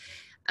 BJ.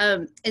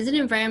 As an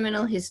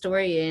environmental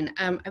historian,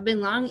 I've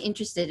been long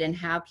interested in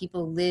how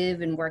people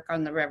live and work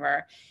on the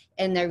river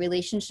and their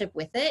relationship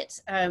with it.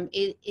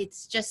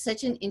 It's just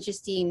such an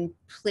interesting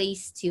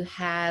place to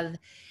have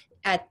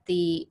at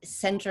the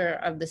center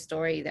of the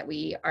story that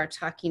we are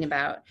talking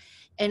about.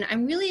 And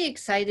I'm really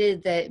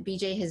excited that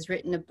BJ has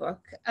written a book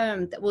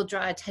that will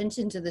draw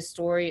attention to the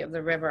story of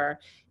the river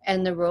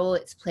and the role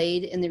it's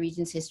played in the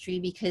region's history,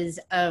 because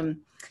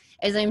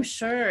as I'm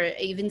sure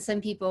even some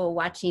people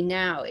watching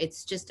now,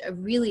 it's just a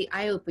really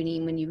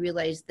eye-opening when you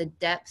realize the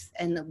depth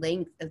and the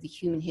length of the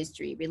human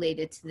history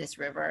related to this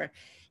river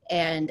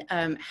and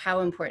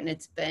how important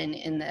it's been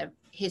in the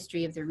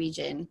history of the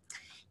region.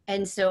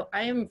 And so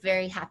I am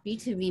very happy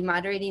to be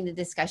moderating the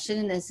discussion.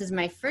 And this is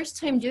my first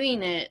time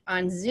doing it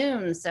on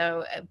Zoom,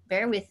 so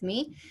bear with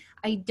me.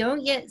 I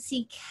don't yet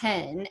see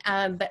Ken,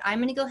 but I'm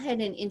gonna go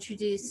ahead and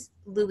introduce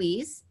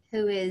Louise,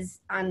 who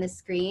is on the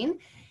screen.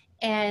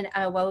 And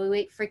while we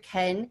wait for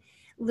Ken,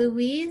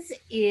 Louise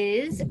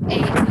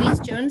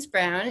Jones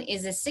Brown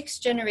is a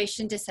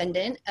sixth-generation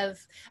descendant of,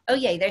 oh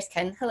yay, there's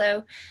Ken,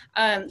 hello.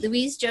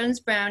 Louise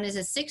Jones Brown is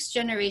a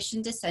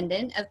sixth-generation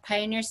descendant of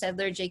pioneer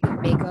settler Jacob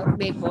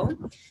Maple,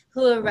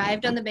 who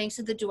arrived on the banks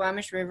of the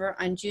Duwamish River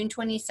on June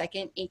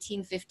 22nd,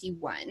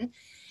 1851,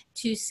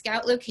 to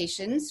scout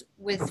locations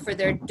with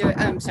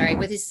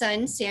his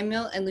sons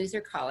Samuel and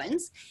Luther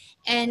Collins.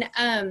 And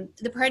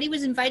the party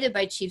was invited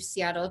by Chief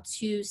Seattle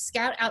to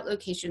scout out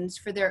locations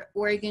for their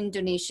Oregon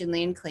donation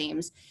land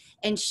claims.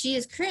 And she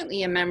is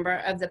currently a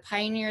member of the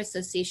Pioneer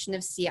Association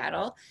of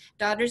Seattle,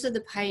 Daughters of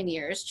the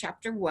Pioneers,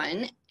 Chapter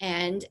 1,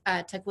 and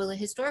Tukwila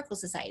Historical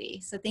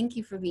Society. So thank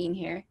you for being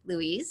here,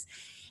 Louise.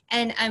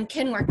 And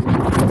Ken Workman,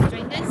 who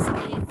joined us,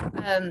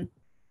 is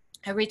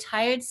a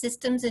retired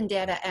systems and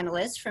data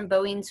analyst from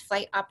Boeing's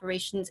Flight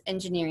Operations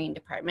Engineering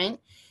Department.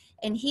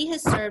 And he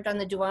has served on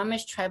the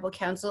Duwamish Tribal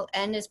Council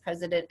and is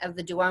president of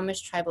the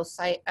Duwamish Tribal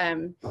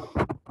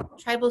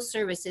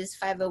Services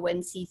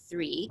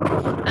 501c3.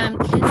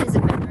 Ken is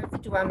a member of the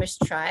Duwamish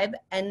tribe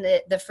and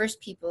the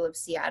first people of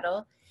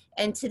Seattle.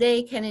 And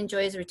today, Ken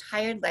enjoys a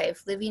retired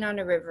life living on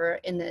a river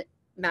in the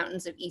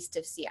mountains of east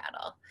of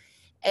Seattle.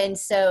 And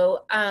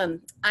so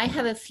I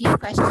have a few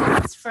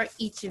questions for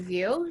each of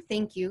you.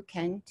 Thank you,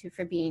 Ken,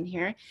 for being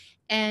here.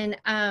 And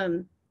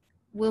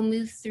we'll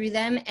move through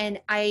them. And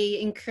I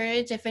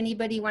encourage, if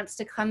anybody wants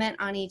to comment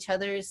on each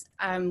other's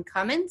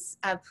comments,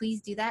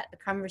 please do that. The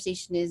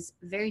conversation is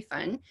very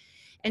fun.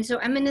 And so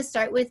I'm going to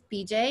start with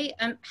BJ.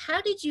 How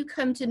did you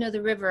come to know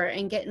the river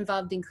and get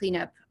involved in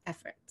cleanup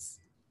efforts?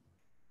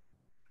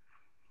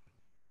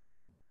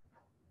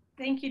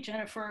 Thank you,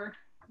 Jennifer.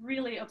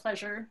 Really a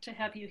pleasure to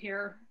have you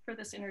here for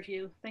this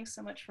interview. Thanks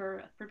so much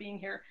for being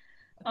here.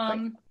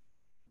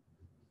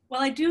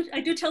 Well, I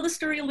do tell the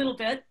story a little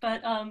bit,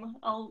 but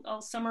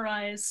I'll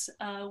summarize.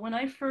 When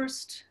I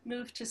first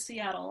moved to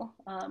Seattle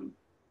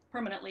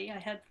permanently, I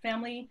had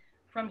family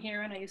from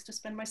here and I used to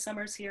spend my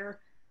summers here.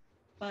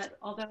 But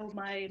although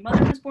my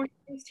mother was born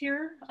and raised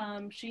here,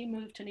 she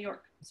moved to New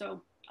York.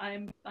 So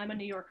I'm a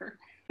New Yorker.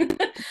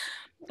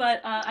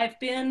 But I've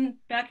been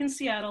back in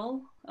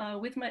Seattle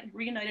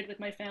reunited with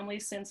my family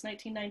since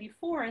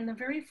 1994. And the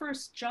very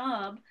first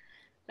job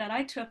that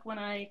I took when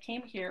I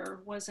came here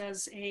was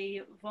as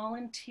a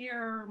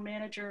volunteer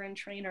manager and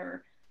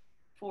trainer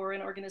for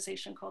an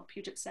organization called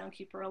Puget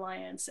Soundkeeper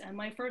Alliance. And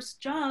my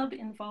first job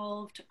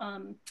involved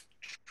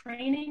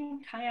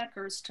training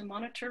kayakers to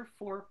monitor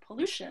for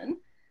pollution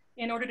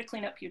in order to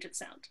clean up Puget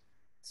Sound.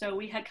 So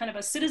we had kind of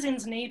a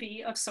citizens'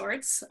 navy of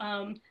sorts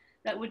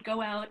that would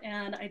go out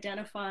and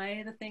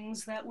identify the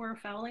things that were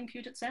fouling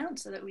Puget Sound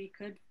so that we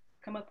could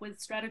come up with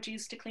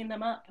strategies to clean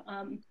them up.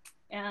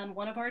 And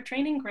one of our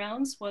training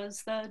grounds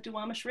was the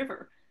Duwamish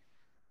River.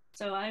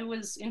 So I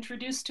was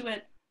introduced to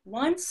it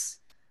once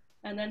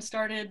and then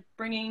started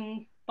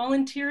bringing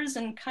volunteers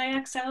and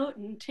kayaks out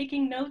and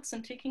taking notes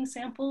and taking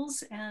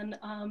samples. And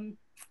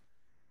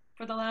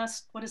for the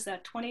last,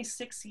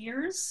 26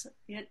 years,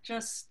 it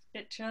just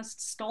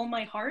stole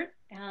my heart.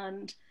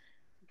 And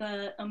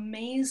the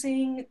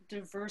amazing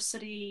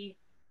diversity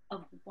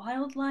of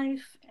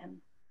wildlife and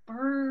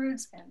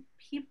birds and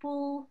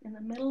people in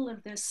the middle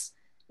of this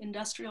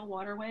industrial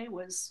waterway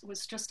was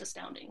just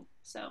astounding.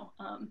 So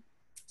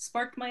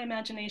sparked my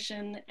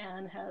imagination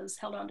and has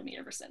held on to me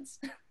ever since.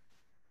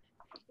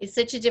 It's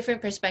such a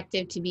different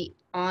perspective to be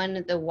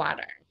on the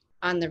water,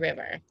 on the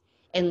river,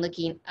 and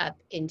looking up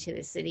into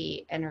the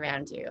city and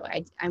around you.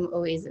 I'm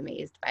always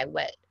amazed by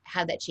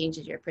how that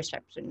changes your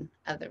perception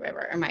of the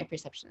river, or my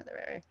perception of the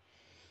river.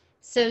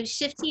 So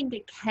shifting to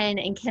Ken,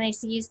 and Ken, I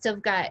see you still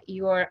got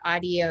your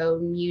audio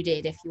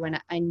muted. If you want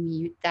to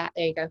unmute that,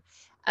 there you go.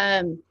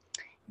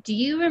 Do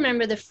you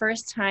remember the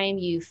first time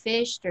you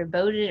fished or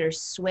boated or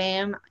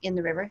swam in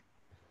the river?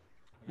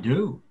 I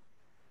do.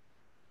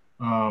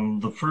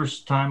 The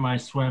first time I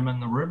swam in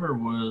the river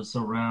was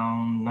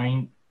around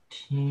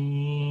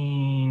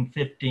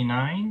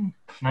 1959,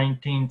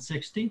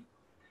 1960.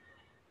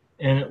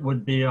 And it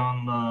would be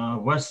on the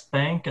west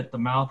bank at the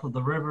mouth of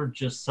the river,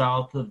 just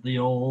south of the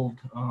old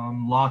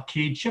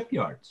Lockheed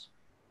shipyards.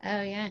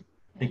 Oh, yeah.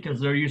 Because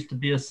there used to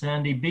be a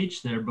sandy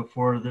beach there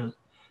before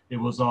it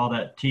was all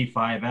that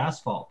T5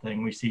 asphalt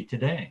thing we see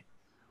today.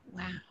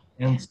 Wow.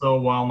 And so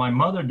while my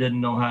mother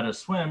didn't know how to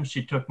swim,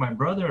 she took my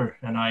brother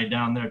and I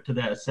down there to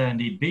that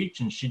sandy beach,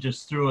 and she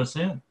just threw us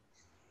in.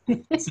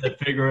 Said,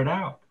 figure it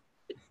out.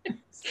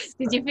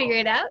 Did you figure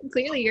it out?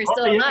 Clearly you're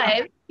still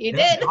alive. You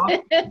yeah,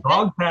 did.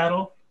 Dog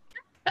paddle.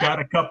 Got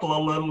a couple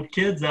of little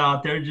kids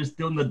out there just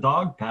doing the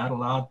dog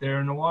paddle out there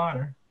in the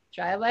water.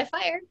 Trial by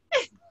fire.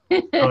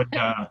 So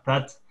yeah,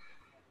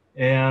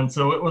 and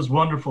so it was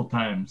wonderful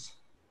times.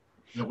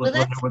 It was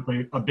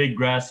with a big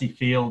grassy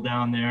field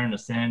down there and a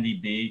sandy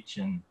beach,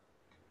 and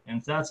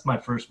that's my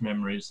first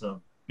memories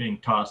of being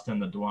tossed in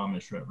the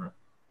Duwamish River.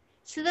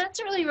 So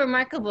that's really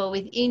remarkable.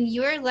 Within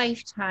your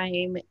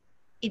lifetime,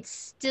 it's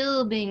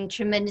still being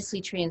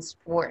tremendously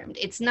transformed.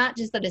 It's not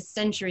just that a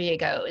century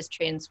ago it was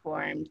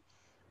transformed.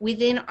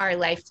 Within our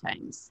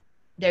lifetimes,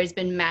 there's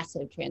been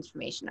massive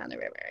transformation on the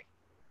river.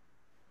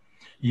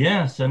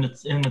 Yes, and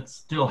it's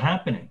still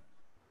happening.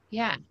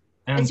 Yeah,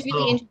 and it's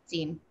really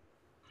interesting.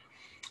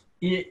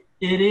 It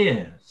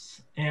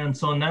is. And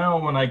so now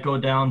when I go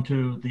down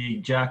to the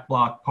Jack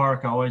Block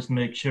Park, I always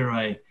make sure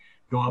I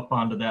go up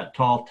onto that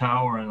tall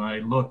tower and I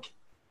look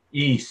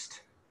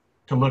east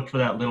to look for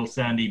that little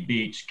sandy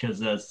beach, because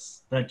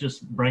that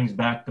just brings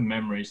back the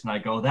memories. And I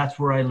go, that's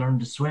where I learned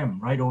to swim,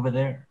 right over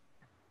there.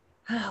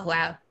 Oh,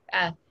 wow.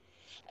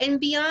 And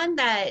beyond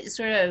that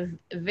sort of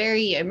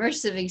very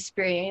immersive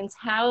experience,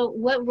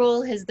 what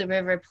role has the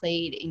river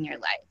played in your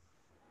life?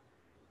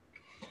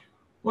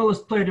 Well, it's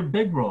played a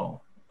big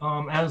role.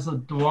 As a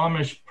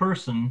Duwamish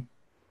person,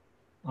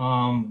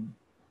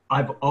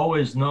 I've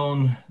always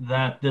known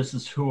that this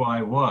is who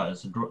I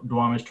was, a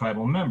Duwamish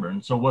tribal member.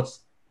 And so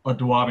what's a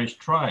Duwamish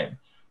tribe?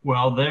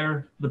 Well,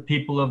 they're the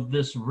people of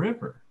this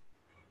river.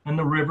 And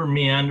the river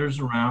meanders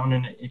around,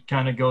 and it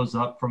kind of goes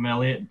up from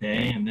Elliott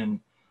Bay and then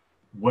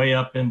way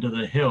up into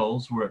the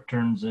hills where it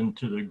turns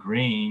into the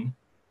green.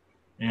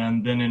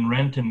 And then in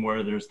Renton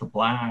where there's the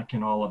black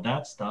and all of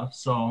that stuff.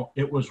 So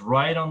it was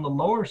right on the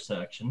lower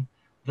section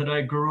that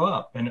I grew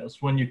up. And it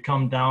was when you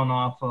come down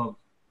off of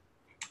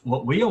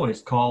what we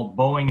always call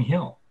Boeing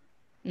Hill,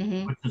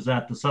 which is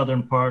at the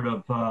southern part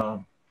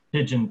of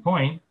Pigeon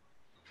Point.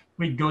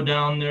 We'd go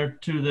down there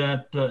to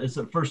that, is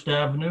it First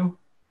Avenue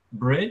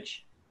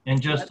Bridge?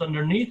 And just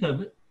underneath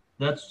of it,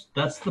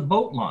 that's the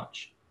boat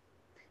launch.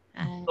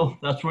 So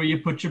that's where you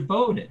put your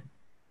boat in.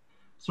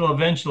 So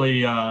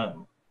eventually,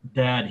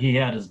 Dad, he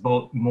had his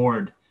boat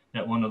moored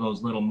at one of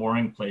those little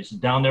mooring places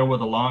down there where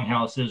the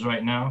longhouse is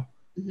right now.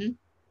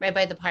 Right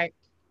by the park.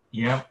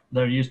 Yeah,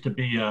 there used to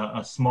be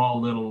a small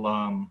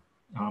little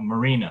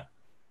marina.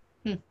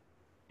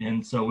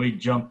 And so we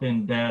jump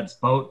in Dad's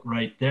boat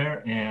right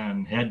there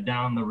and head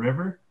down the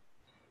river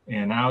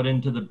and out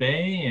into the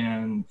bay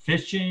and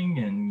fishing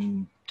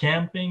and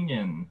camping.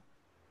 And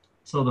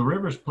so the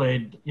river's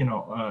played,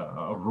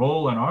 a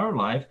role in our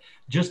life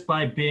just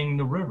by being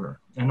the river.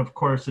 And of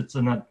course, it's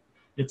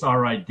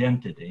our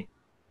identity.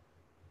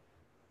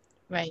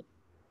 Right.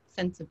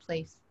 Sense of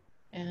place.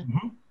 Yeah.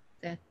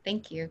 Yeah,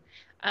 thank you.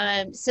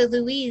 So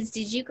Louise,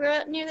 did you grow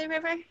up near the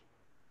river?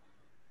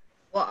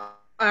 Well,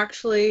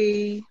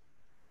 actually,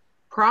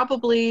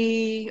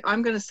 probably,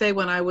 I'm going to say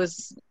when I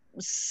was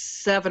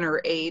 7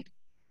 or 8,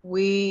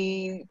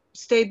 we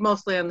stayed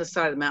mostly on the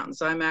side of the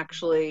mountains. I'm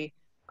actually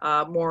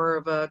more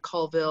of a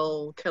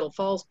Colville, Kettle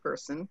Falls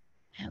person.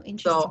 Oh, interesting.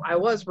 So I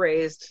was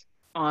raised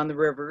on the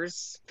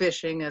rivers,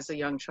 fishing as a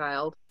young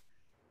child.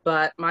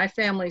 But my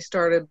family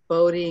started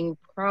boating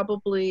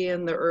probably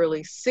in the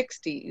early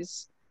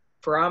 60s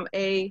from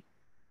a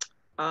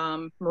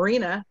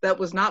marina that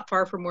was not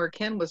far from where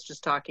Ken was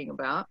just talking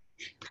about.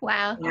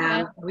 Wow.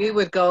 And we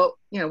would go,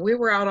 we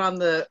were out on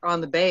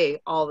the bay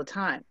all the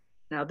time.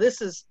 Now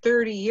this is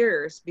 30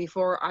 years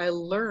before I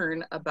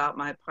learned about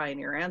my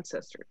pioneer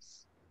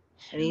ancestors.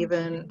 And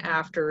even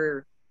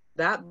after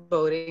that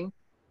boating,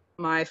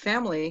 my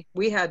family,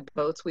 we had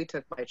boats. We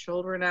took my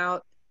children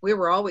out. We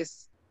were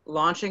always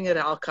launching at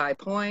Alki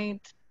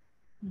Point,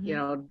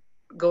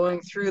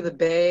 going through the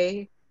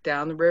bay,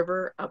 down the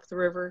river, up the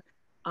river.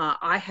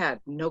 I had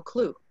no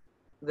clue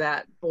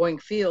that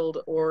Boeing Field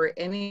or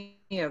any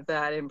of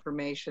that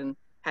information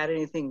had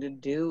anything to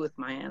do with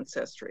my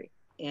ancestry.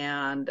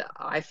 And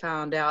I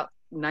found out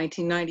in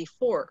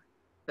 1994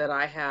 that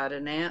I had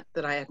an aunt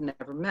that I had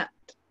never met.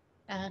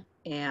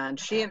 And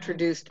she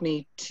introduced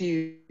me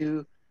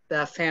to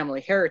the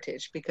family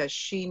heritage because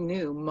she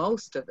knew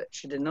most of it.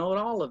 She didn't know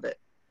all of it,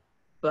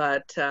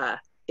 but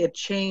it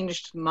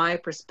changed my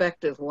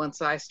perspective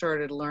once I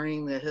started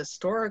learning the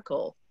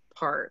historical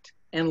part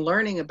and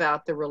learning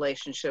about the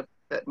relationship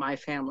that my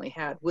family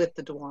had with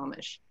the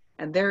Duwamish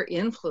and their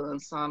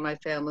influence on my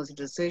family's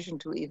decision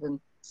to even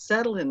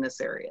settle in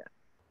this area,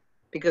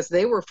 because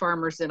they were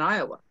farmers in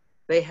Iowa.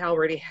 They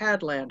already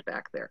had land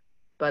back there,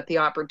 but the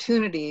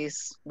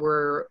opportunities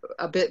were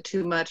a bit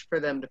too much for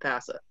them to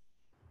pass up.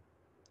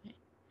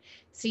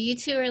 So you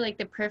two are like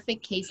the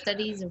perfect case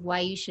studies of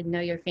why you should know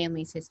your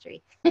family's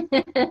history.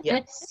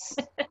 Yes.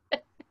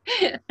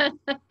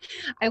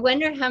 I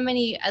wonder how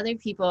many other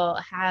people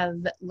have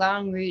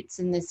long roots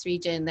in this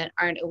region that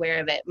aren't aware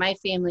of it. My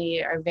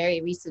family are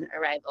very recent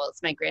arrivals,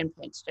 my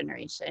grandparents'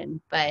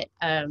 generation, but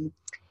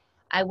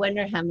I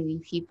wonder how many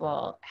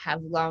people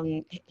have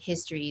long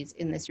histories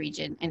in this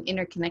region and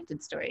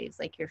interconnected stories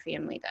like your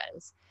family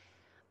does.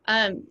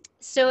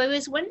 So I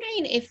was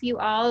wondering if you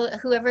all,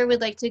 whoever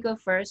would like to go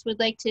first, would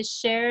like to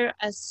share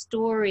a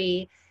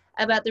story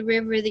about the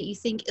river that you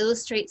think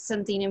illustrates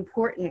something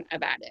important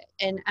about it.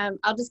 And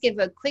I'll just give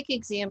a quick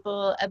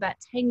example. About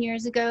 10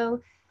 years ago,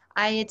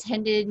 I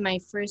attended my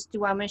first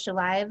Duwamish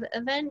Alive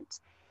event,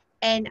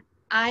 and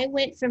I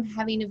went from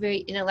having a very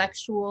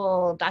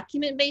intellectual,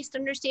 document-based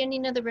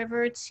understanding of the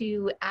river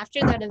to,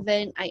 after that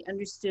event, I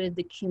understood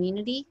the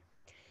community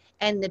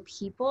and the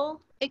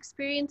people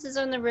experiences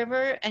on the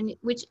river, and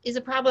which is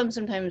a problem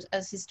sometimes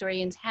us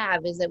historians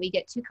have, is that we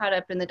get too caught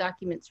up in the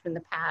documents from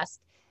the past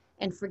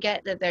and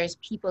forget that there's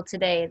people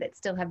today that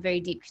still have very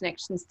deep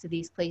connections to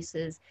these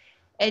places.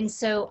 And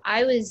so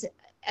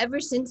ever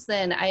since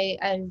then,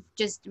 I've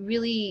just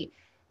really,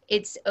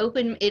 it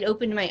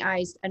opened my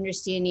eyes to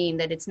understanding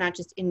that it's not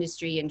just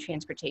industry and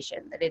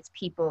transportation, that it's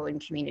people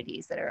and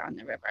communities that are on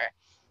the river.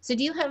 So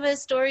do you have a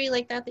story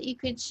like that that you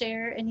could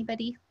share,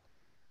 anybody?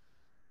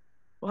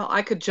 Well,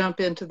 I could jump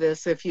into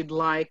this if you'd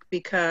like,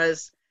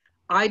 because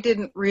I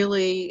didn't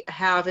really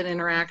have an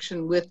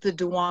interaction with the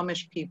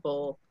Duwamish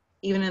people,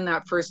 even in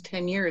that first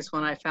 10 years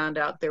when I found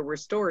out there were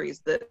stories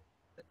that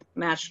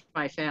matched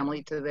my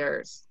family to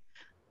theirs.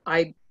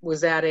 I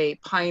was at a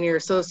Pioneer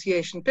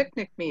Association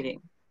picnic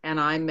meeting, and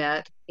I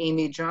met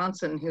Amy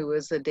Johnson, who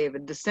was a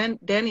David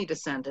Denny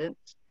descendant,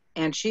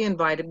 and she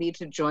invited me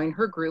to join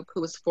her group,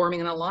 who was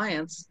forming an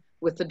alliance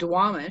with the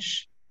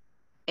Duwamish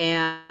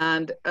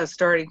and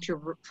starting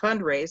to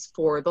fundraise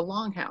for the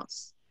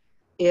Longhouse.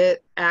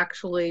 It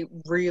actually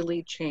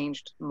really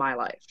changed my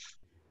life.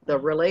 The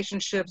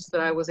relationships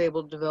that I was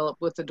able to develop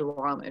with the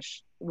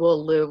Duwamish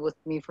will live with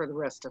me for the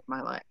rest of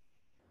my life.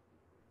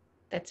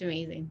 That's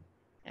amazing.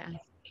 Yeah.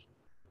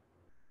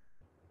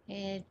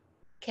 And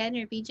Ken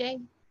or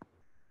BJ?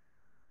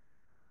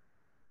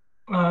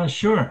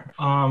 Sure.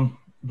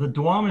 The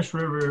Duwamish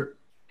River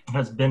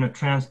has been a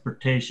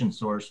transportation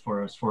source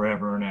for us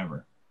forever and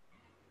ever.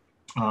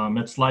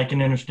 It's like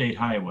an interstate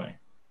highway.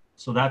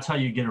 So that's how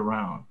you get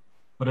around.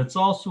 But it's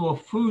also a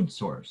food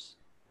source.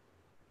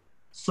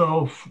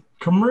 So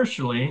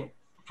commercially,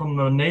 from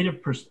the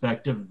native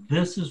perspective,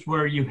 this is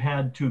where you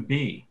had to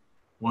be,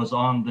 was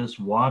on this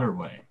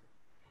waterway.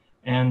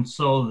 And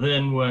so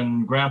then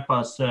when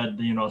Grandpa said,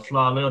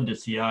 Slaleo de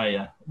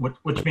Siaya,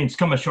 which means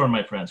come ashore,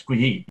 my friends,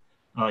 Kuhi,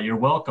 you're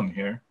welcome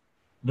here,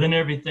 then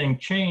everything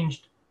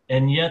changed,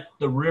 and yet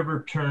the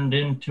river turned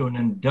into an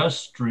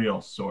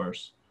industrial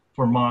source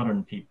for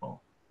modern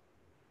people.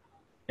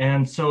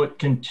 And so it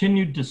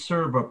continued to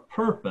serve a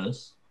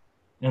purpose.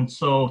 And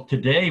so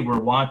today we're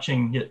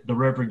watching the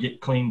river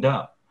get cleaned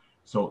up.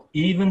 So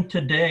even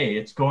today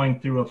it's going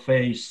through a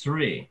phase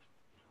 3,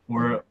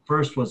 where it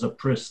first was a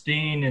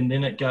pristine and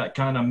then it got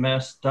kind of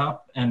messed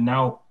up, and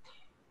now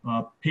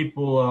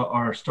people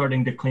are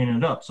starting to clean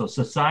it up. So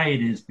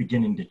society is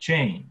beginning to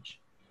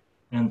change.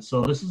 And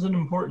so this is an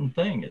important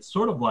thing. It's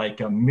sort of like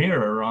a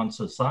mirror on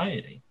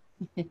society.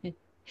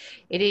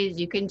 It is.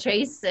 You can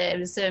trace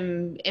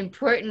some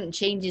important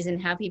changes in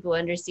how people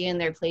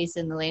understand their place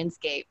in the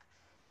landscape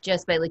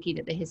just by looking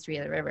at the history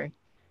of the river.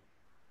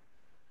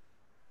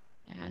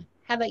 Yeah.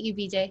 How about you,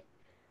 BJ?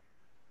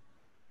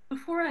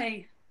 Before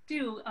I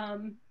do,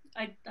 I'm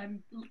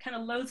kind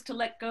of loath to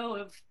let go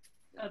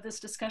of this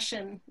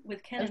discussion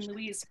with Ken and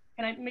Louise.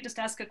 Let me just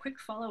ask a quick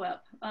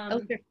follow-up.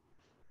 Sure.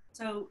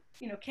 So,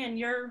 Ken,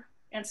 your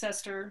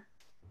ancestor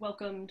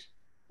welcomed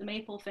the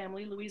Maple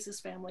family, Louise's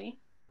family,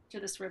 to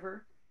this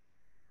river.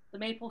 The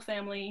Maple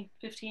family,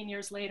 15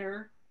 years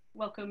later,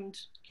 welcomed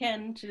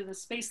Ken to the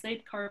space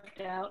they'd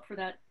carved out for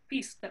that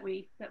piece that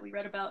we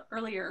read about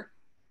earlier.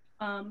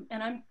 And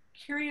I'm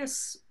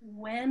curious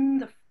when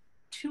the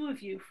two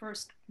of you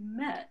first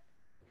met.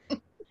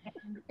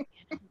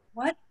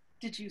 What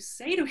did you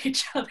say to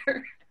each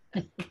other?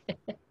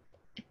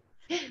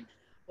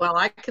 Well,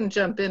 I can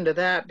jump into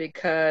that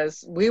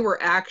because we were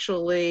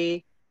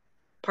actually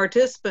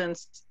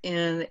participants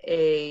in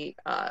a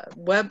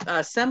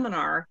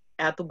seminar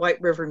at the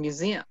White River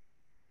Museum.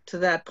 To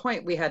that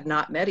point, we had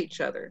not met each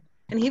other.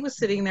 And he was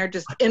sitting there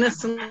just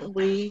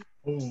innocently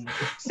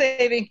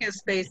saving his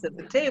space at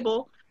the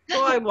table.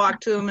 So I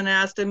walked to him and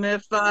asked him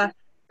if the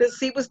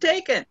seat was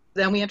taken.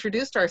 Then we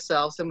introduced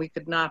ourselves, and we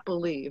could not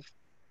believe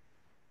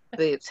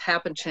the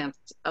happen chance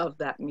of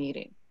that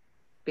meeting,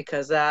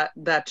 because that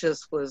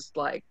just was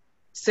like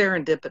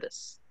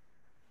serendipitous.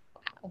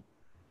 Wow.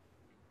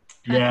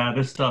 Yeah,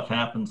 this stuff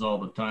happens all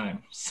the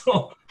time.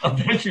 So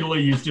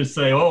eventually you just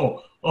say,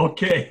 oh,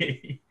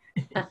 okay.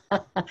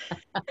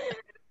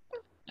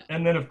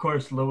 And then, of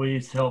course,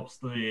 Louise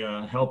helped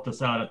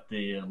us out at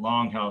the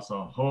Longhouse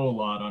a whole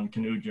lot on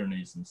canoe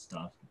journeys and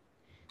stuff.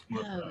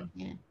 Yeah.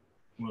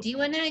 Do you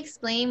want to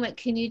explain what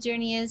canoe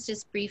journey is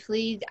just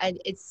briefly?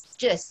 It's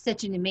just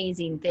such an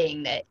amazing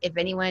thing that if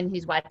anyone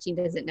who's watching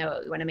doesn't know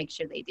it, we want to make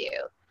sure they do.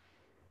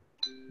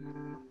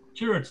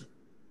 Sure. Do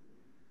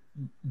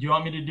you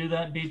want me to do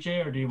that,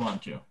 BJ, or do you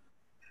want to?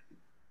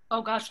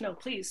 Oh gosh, no,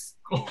 please.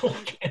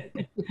 Okay.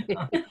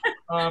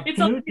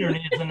 Canoe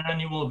Journey is an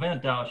annual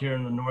event out here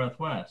in the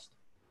Northwest,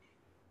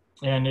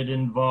 and it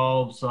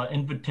involves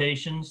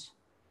invitations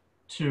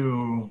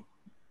to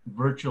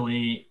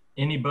virtually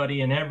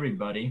anybody and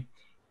everybody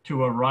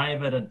to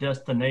arrive at a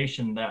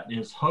destination that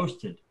is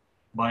hosted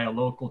by a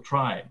local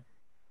tribe.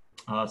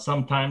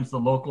 Sometimes the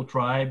local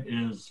tribe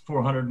is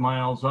 400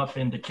 miles up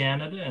into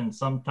Canada, and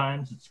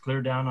sometimes it's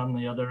clear down on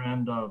the other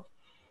end of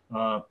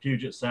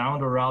Puget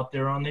Sound or out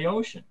there on the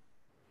ocean.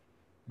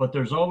 But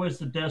there's always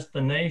the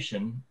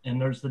destination and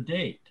there's the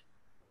date.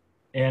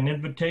 And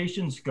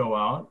invitations go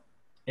out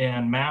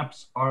and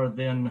maps are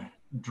then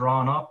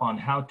drawn up on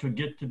how to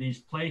get to these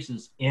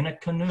places in a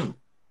canoe.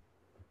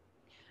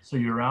 So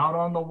you're out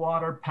on the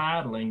water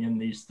paddling in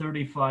these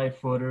 35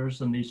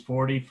 footers and these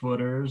 40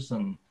 footers,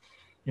 and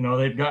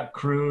they've got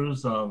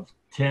crews of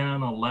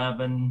 10,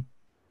 11,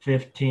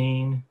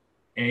 15,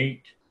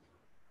 8,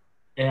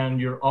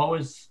 and you're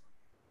always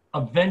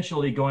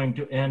eventually going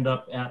to end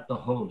up at the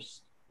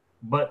host.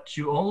 But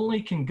you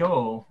only can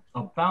go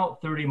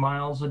about 30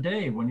 miles a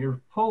day when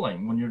you're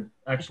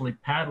actually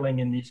paddling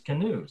in these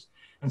canoes.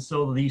 And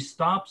so these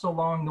stops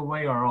along the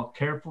way are all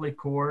carefully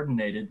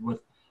coordinated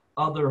with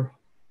other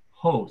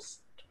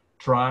hosts,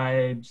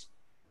 tribes,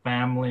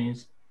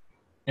 families,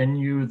 and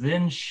you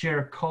then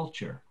share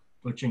culture,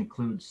 which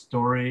includes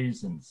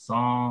stories and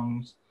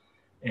songs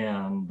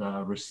and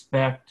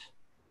respect.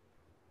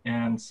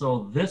 And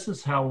so this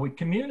is how we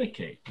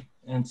communicate.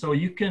 And so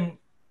you can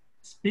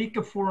speak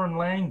a foreign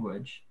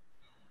language,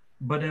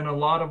 but in a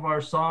lot of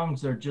our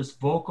songs, they're just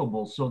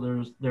vocable. So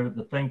they're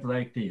the things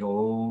like the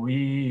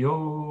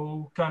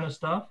oh kind of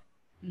stuff.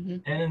 Mm-hmm.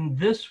 And in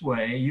this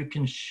way, you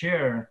can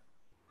share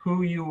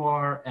who you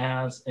are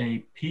as a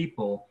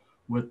people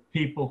with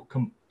people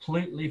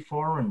completely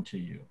foreign to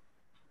you.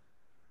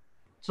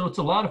 So it's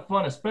a lot of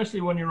fun,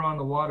 especially when you're on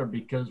the water,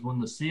 because when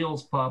the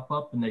seals pop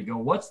up and they go,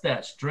 what's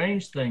that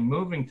strange thing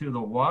moving through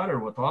the water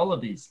with all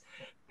of these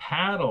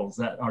paddles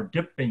that are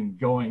dipping,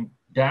 going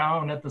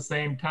down at the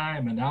same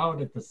time and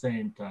out at the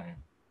same time?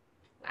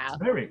 Wow.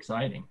 It's very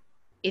exciting.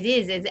 It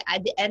is.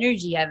 The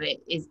energy of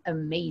it is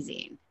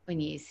amazing when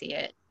you see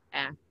it.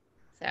 Yeah.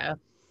 So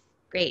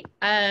great.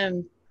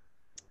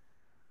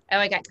 Oh,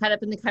 I got caught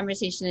up in the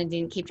conversation and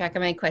didn't keep track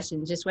of my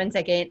questions. Just one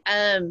second.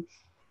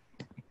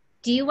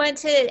 Do you want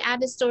to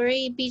add a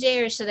story,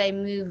 BJ, or should I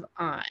move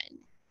on?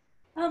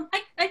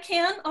 I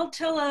can. I'll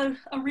tell a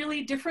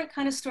really different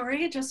kind of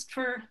story just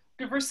for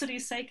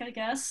diversity's sake, I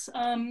guess.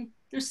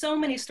 There's so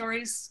many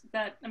stories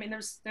that,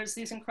 there's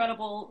these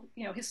incredible,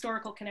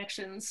 historical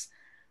connections.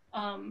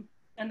 And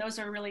those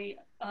are really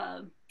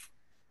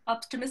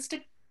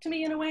optimistic to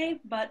me in a way,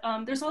 but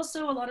there's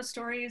also a lot of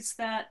stories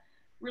that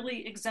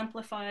really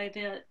exemplify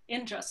the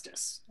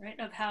injustice, right,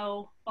 of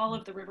how all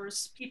of the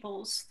river's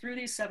peoples through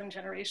these 7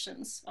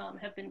 generations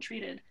have been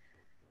treated.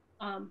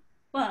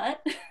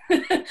 But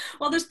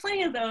while there's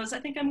plenty of those, I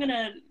think I'm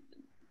gonna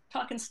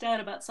talk instead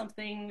about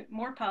something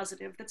more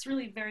positive that's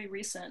really very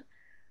recent.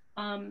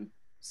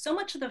 So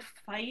much of the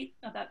fight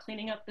about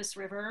cleaning up this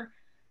river,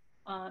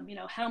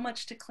 how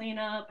much to clean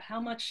up,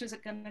 how much is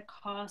it gonna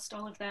cost,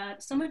 all of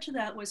that, so much of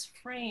that was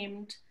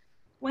framed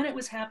when it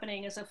was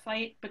happening as a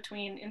fight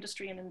between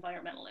industry and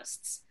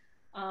environmentalists.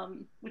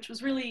 which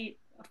was really,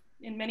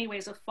 in many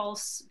ways, a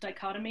false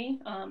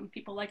dichotomy.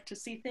 People like to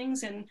see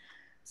things in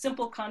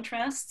simple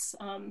contrasts,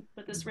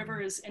 but this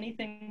river is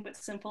anything but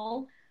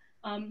simple.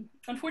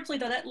 Unfortunately,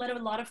 though, that led a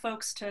lot of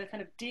folks to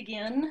kind of dig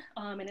in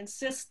and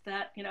insist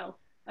that,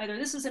 either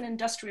this is an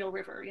industrial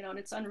river, and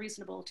it's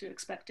unreasonable to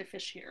expect to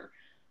fish here,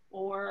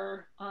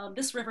 or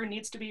this river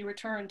needs to be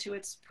returned to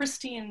its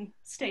pristine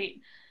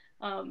state,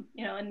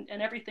 and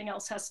everything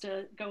else has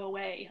to go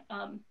away.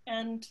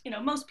 And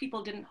most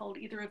people didn't hold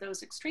either of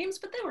those extremes,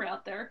 but they were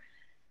out there.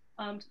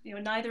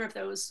 Neither of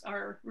those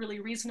are really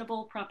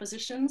reasonable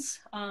propositions.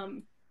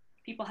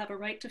 People have a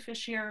right to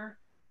fish here,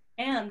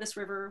 and this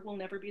river will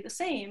never be the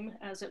same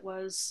as it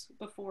was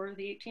before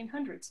the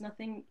 1800s.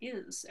 Nothing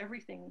is,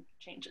 everything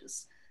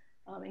changes,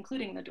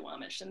 including the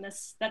Duwamish, and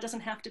that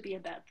doesn't have to be a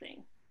bad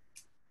thing.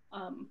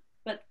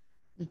 But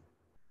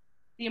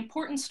the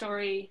important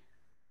story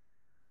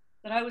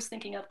that I was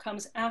thinking of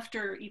comes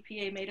after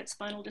EPA made its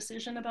final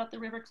decision about the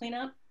river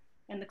cleanup,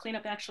 and the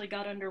cleanup actually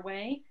got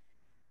underway.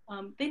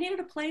 They needed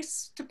a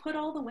place to put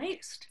all the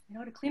waste.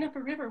 To clean up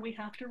a river, we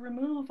have to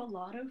remove a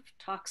lot of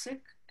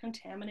toxic,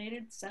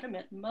 contaminated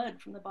sediment,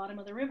 mud from the bottom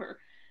of the river.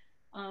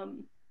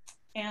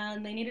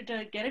 And they needed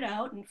to get it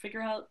out and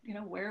figure out,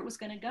 where it was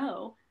going to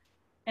go.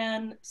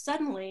 And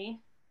suddenly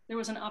there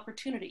was an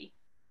opportunity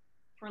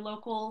for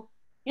local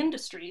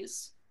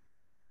industries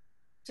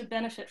to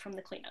benefit from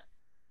the cleanup.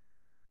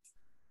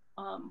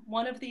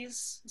 One of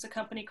these is a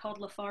company called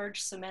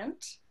Lafarge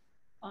Cement.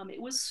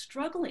 It was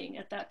struggling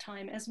at that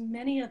time, as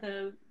many of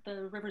the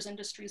river's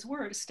industries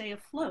were, to stay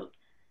afloat.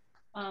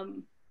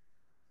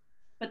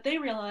 But they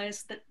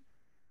realized that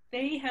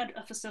they had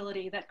a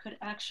facility that could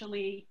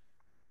actually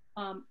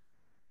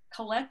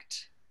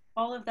collect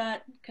all of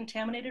that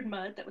contaminated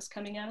mud that was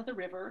coming out of the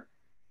river.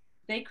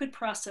 They could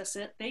process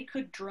it, they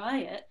could dry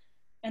it,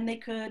 and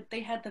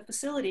they had the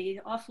facility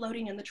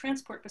offloading and the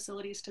transport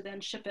facilities to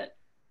then ship it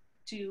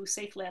to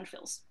safe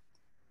landfills.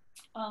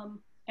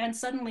 And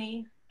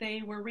suddenly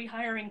they were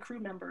rehiring crew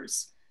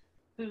members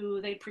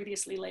who they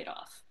previously laid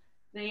off.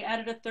 They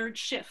added a third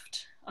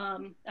shift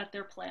at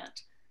their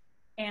plant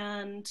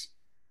and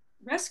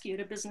rescued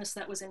a business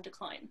that was in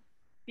decline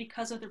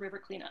because of the river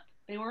cleanup.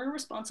 They were a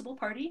responsible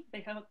party.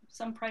 They have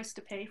some price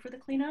to pay for the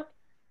cleanup,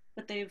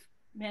 but they've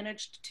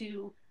managed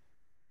to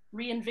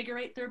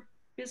reinvigorate their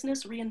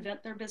business,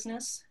 reinvent their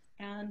business,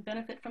 and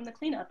benefit from the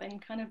cleanup,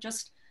 and kind of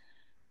just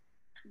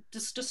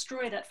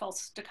destroy that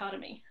false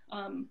dichotomy.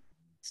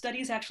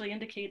 Studies actually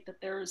indicate that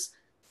there's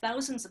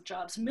thousands of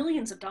jobs,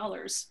 millions of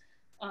dollars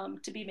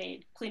to be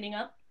made cleaning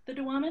up the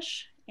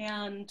Duwamish,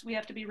 and we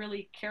have to be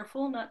really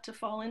careful not to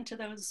fall into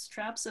those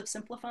traps of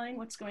simplifying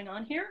what's going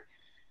on here.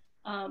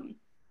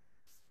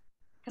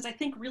 Because I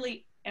think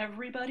really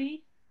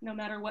everybody, no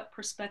matter what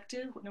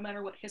perspective, no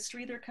matter what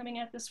history they're coming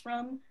at this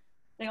from,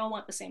 they all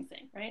want the same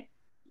thing, right?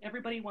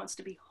 Everybody wants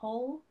to be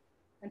whole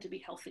and to be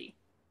healthy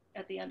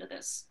at the end of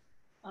this.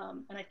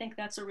 And I think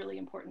that's a really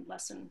important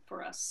lesson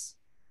for us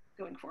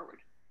going forward,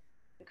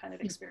 the kind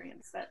of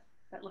experience that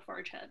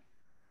Lafarge had.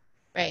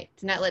 Right,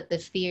 to not let the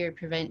fear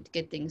prevent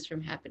good things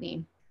from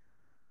happening.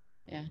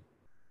 Yeah,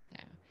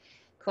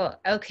 cool.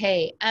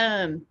 Okay,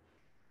 the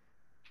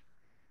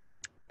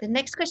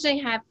next question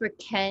I have for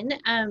Ken,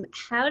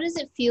 how does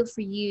it feel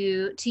for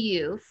you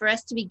for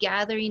us to be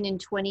gathering in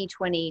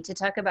 2020 to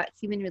talk about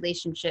human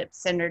relationships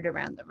centered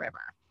around the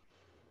river?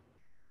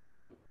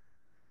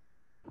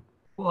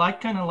 Well, I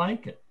kind of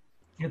like it.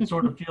 It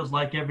sort of feels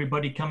like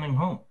everybody coming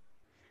home.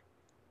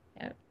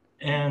 Yep.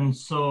 And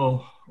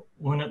so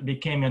when it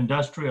became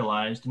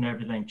industrialized and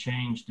everything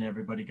changed and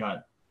everybody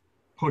got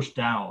pushed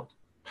out,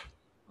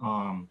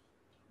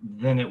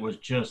 then it was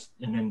just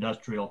an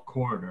industrial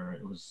corridor.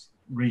 It was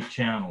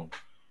rechanneled,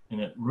 and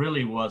it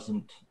really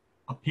wasn't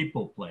a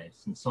people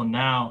place. And so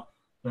now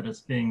that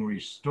it's being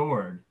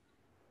restored,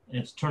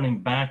 it's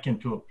turning back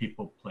into a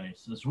people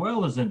place as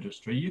well as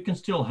industry. You can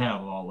still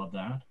have all of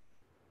that,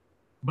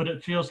 but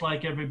it feels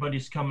like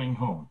everybody's coming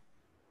home.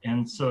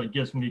 And so it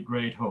gives me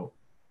great hope.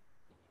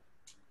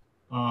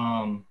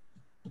 The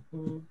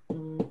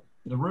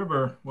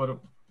river,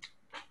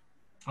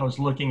 I was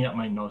looking at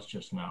my notes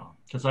just now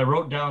because I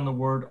wrote down the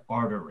word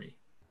artery.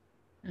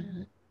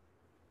 Mm-hmm.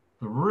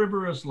 The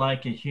river is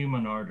like a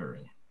human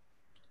artery,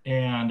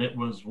 and it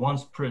was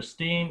once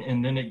pristine,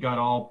 and then it got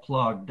all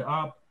plugged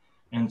up.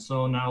 And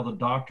so now the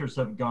doctors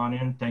have gone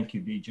in, thank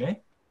you, BJ.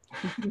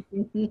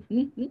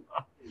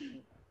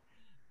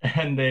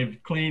 And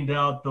they've cleaned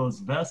out those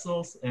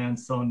vessels. And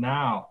so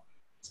now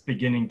it's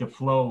beginning to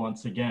flow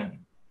once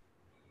again.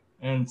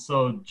 And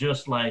so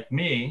just like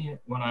me,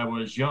 when I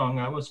was young,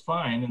 I was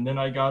fine. And then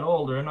I got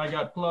older and I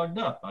got plugged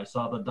up. I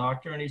saw the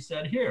doctor and he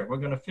said, here, we're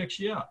going to fix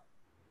you up.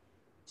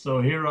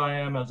 So here I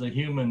am as a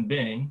human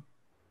being,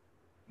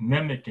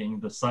 mimicking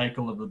the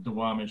cycle of the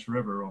Duwamish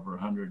River over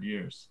 100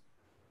 years.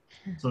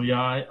 So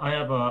yeah, I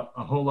have a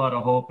whole lot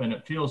of hope, and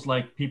it feels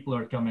like people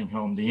are coming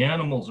home. The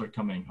animals are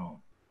coming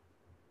home.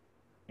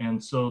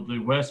 And so the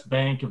west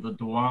bank of the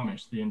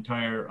Duwamish, the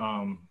entire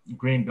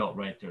greenbelt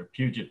right there,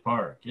 Puget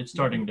Park, it's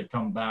starting to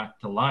come back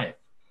to life.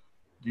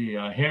 The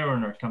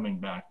heron are coming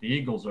back. The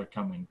eagles are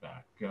coming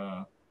back.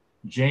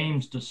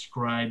 James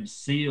describes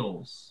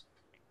seals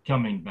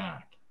coming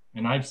back.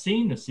 And I've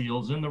seen the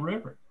seals in the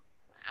river.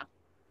 Wow.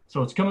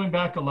 So it's coming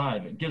back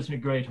alive. It gives me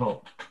great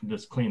hope,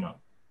 this cleanup.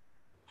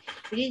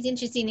 It is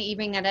interesting that you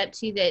bring that up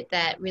too,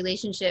 that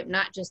relationship,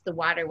 not just the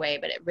waterway,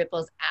 but it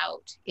ripples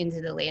out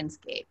into the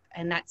landscape.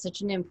 And that's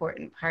such an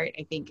important part,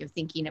 I think, of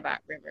thinking about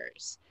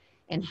rivers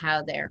and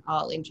how they're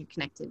all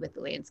interconnected with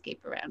the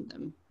landscape around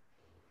them.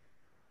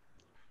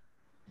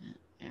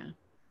 Yeah.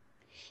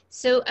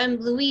 So,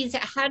 Louise,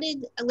 how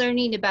did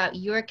learning about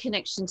your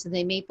connection to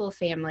the Maple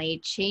family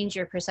change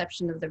your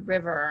perception of the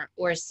river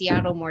or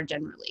Seattle more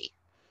generally?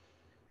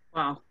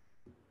 Wow.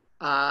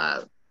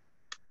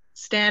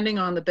 Standing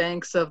on the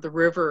banks of the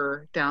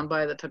river down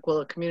by the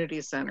Tukwila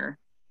Community Center,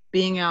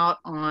 being out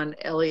on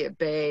Elliott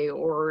Bay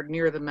or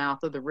near the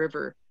mouth of the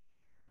river,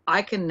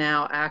 I can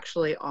now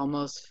actually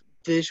almost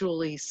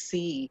visually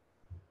see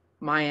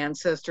my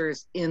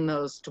ancestors in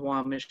those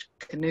Duwamish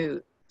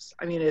canoes.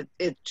 I mean,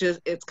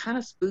 it's kind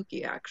of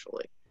spooky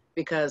actually,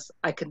 because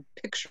I can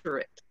picture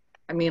it.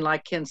 I mean,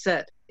 like Ken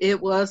said, it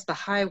was the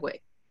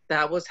highway.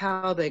 That was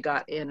how they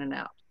got in and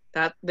out.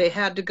 That they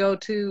had to go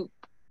to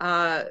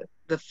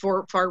the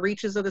far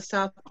reaches of the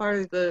south part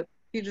of the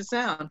Puget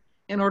Sound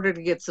in order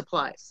to get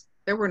supplies.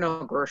 There were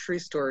no grocery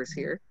stores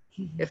here.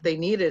 If they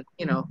needed,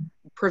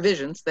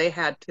 provisions, they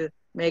had to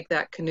make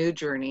that canoe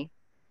journey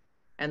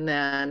and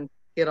then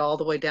get all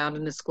the way down to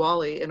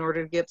Nisqually in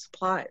order to get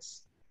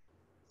supplies.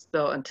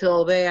 So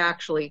until they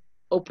actually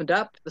opened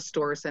up the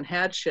stores and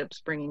had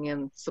ships bringing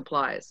in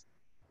supplies,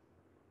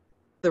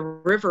 the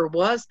river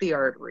was the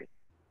artery.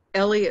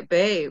 Elliott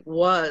Bay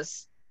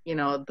was,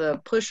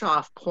 the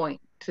push-off point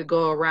to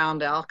go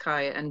around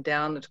Alki and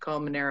down the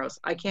Tacoma Narrows.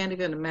 I can't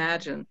even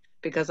imagine,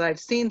 because I've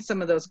seen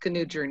some of those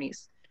canoe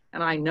journeys,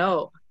 and I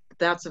know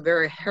that's a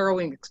very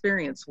harrowing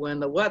experience when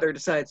the weather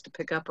decides to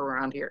pick up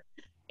around here.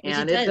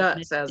 And it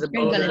does, as a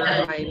boater,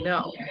 I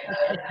know.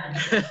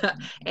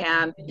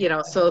 And,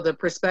 so the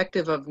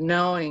perspective of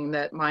knowing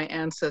that my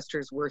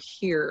ancestors were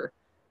here,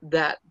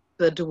 that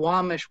the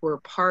Duwamish were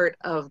part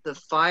of the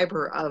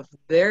fiber of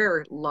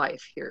their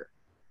life here,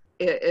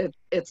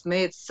 it's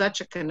made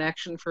such a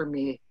connection for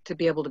me to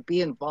be able to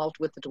be involved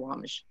with the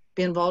Duwamish,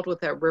 be involved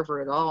with that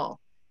river at all.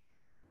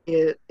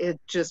 It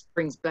just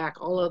brings back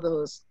all of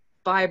those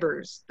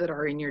fibers that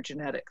are in your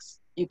genetics.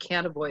 You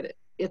can't avoid it.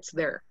 It's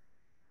there.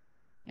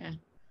 Yeah.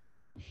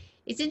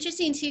 It's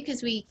interesting too,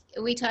 because we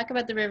talk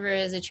about the river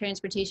as a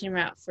transportation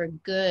route for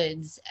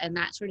goods and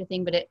that sort of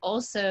thing, but it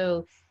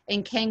also,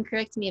 and Ken,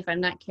 correct me if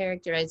I'm not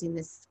characterizing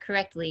this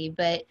correctly,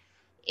 but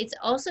it's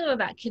also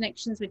about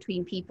connections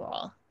between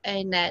people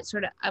and that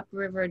sort of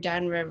upriver,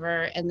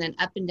 downriver, and then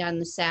up and down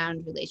the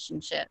sound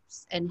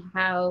relationships and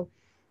how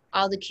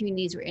all the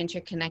communities were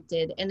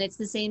interconnected. And it's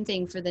the same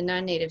thing for the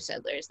non-native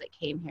settlers that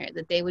came here,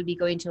 that they would be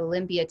going to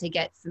Olympia to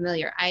get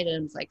familiar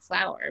items like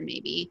flour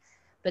maybe,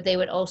 but they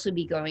would also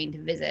be going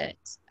to visit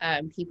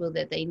people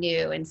that they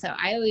knew. And so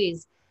I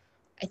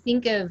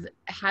think of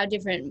how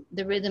different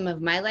the rhythm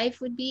of my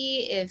life would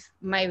be if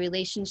my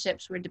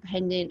relationships were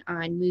dependent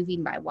on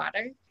moving by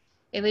water.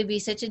 It would be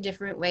such a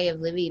different way of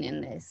living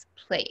in this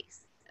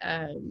place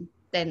than,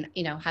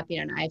 hopping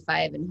on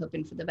I-5 and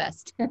hoping for the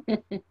best.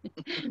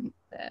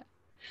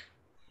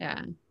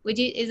 Yeah.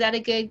 Is that a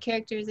good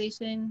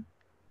characterization,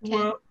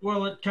 Ken?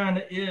 Well, it kind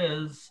of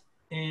is,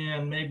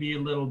 and maybe a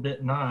little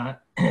bit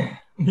not,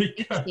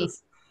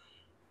 because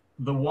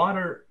the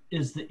water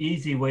is the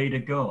easy way to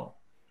go.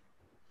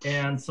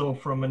 And so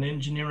from an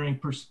engineering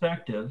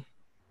perspective,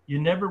 you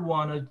never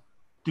want to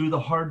do the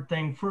hard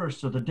thing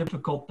first or the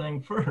difficult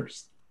thing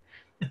first.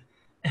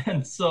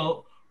 And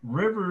so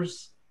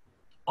rivers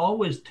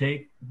always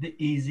take the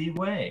easy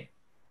way.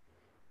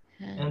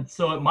 And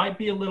so it might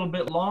be a little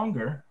bit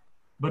longer,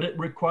 but it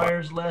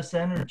requires less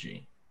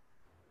energy.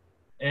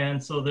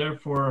 And so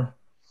therefore,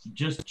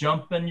 just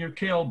jump in your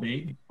kale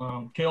bead.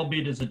 Kale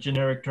bead is a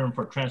generic term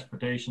for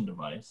transportation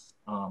device,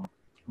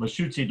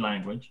 Lushootseed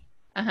language.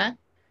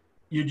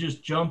 You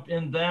just jump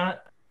in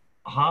that,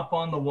 hop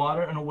on the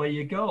water, and away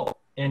you go.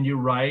 And you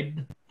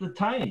ride the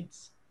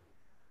tides.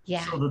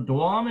 Yeah. So the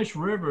Duwamish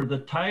River, the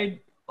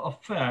tide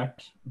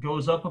effect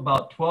goes up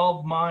about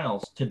 12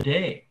 miles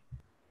today,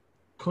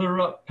 clear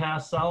up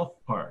past South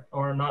Park,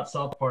 or not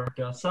South Park,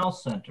 South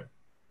Center.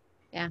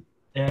 Yeah.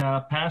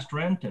 Past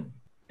Renton.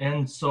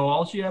 And so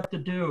all you have to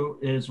do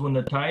is when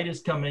the tide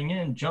is coming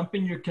in, jump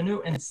in your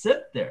canoe and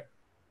sit there.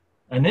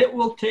 And it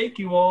will take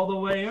you all the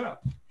way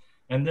up.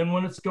 And then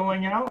when it's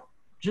going out,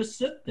 just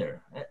sit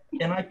there.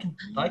 And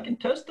I can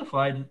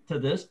testify to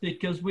this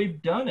because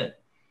we've done it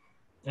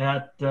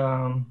at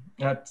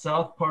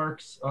South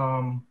Park's,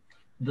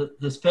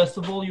 this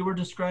festival you were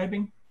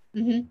describing.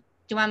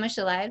 Duwamish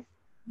Alive.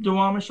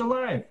 Duwamish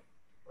Alive.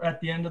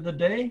 At the end of the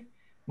day,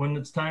 when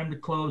it's time to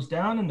close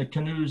down and the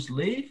canoes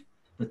leave,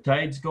 the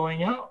tide's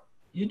going out,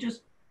 you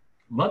just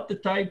let the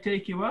tide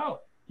take you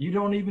out. You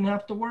don't even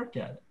have to work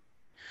at it.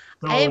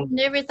 I've So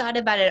never thought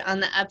about it on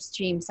the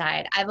upstream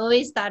side. I've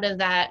always thought of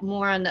that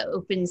more on the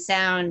open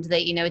sound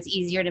that, you know, it's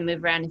easier to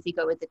move around if you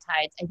go with the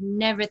tides. I've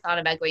never thought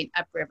about going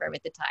upriver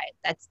with the tide.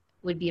 That's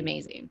would be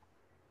amazing.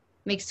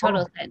 Makes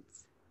total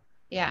sense.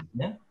 Yeah.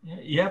 yeah,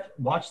 you have to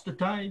watch the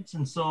tides.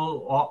 And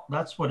so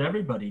that's what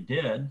everybody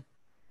did.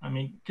 I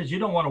mean, because you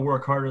don't want to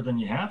work harder than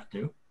you have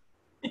to.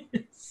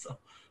 so,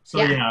 so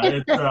Yeah.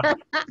 yeah, it's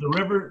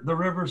the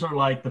rivers are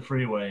like the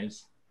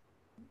freeways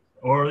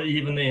or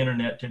even the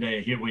internet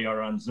today. Here we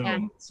are on Zoom. Yeah.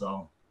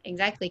 So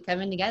Exactly,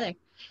 coming together.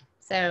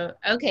 So,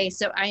 okay,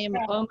 so I am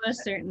Yeah.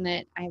 almost certain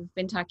that I've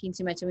been talking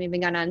too much and we've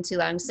been gone on too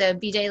long. So,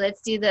 BJ,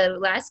 let's do the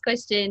last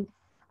question.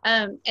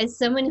 As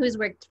someone who's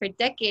worked for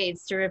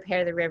decades to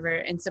repair the river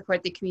and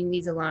support the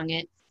communities along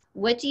it,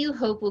 what do you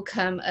hope will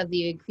come of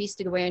the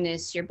increased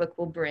awareness your book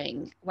will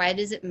bring? Why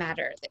does it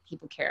matter that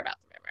people care about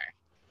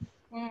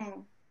the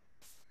river?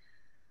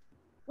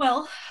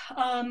 Well,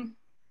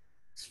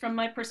 from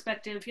my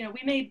perspective, you know,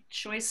 we made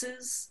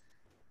choices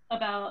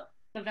about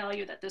the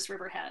value that this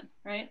river had,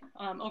 right?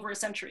 Over a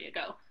century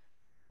ago.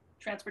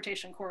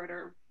 Transportation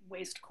corridor,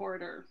 waste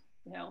corridor,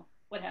 you know,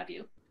 what have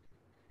you.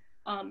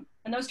 And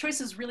those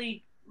choices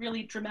really,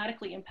 really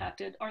dramatically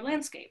impacted our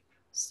landscape.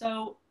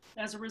 So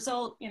as a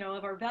result, you know,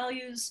 of our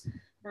values,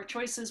 our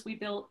choices, we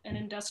built an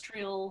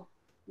industrial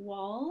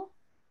wall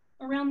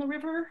around the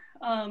river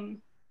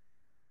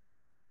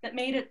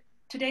that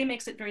today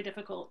makes it very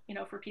difficult, you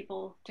know, for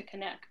people to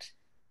connect.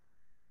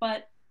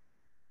 But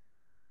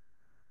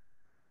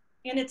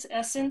in its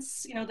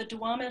essence, you know, the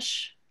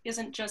Duwamish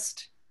isn't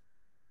just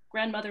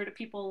grandmother to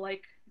people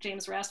like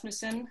James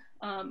Rasmussen.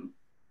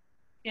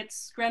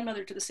 It's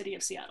grandmother to the city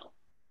of Seattle,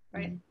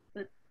 right?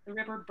 Mm-hmm. The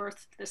river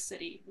birthed this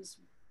city. It was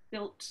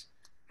built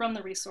from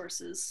the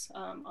resources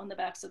on the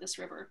backs of this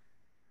river.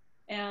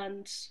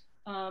 And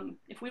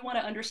if we want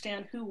to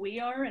understand who we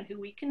are and who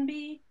we can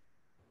be,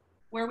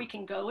 where we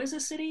can go as a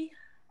city,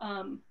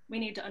 we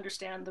need to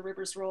understand the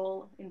river's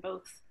role in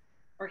both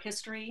our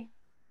history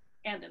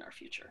and in our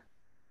future.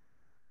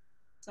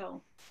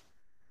 So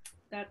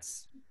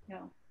that's, you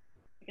know,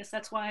 I guess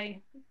that's why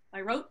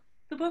I wrote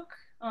the book.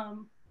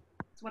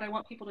 It's what I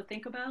want people to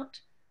think about.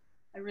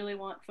 I really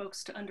want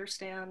folks to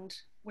understand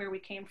where we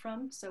came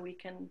from so we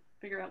can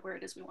figure out where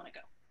it is we want to go.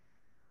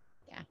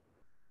 Yeah.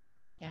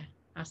 Yeah.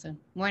 Awesome.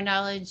 More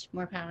knowledge,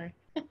 more power.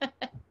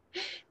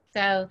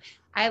 So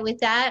with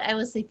that, I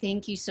will say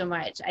thank you so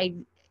much.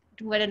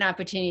 What an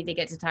opportunity to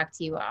get to talk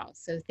to you all.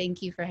 So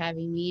thank you for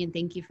having me and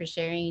thank you for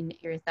sharing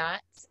your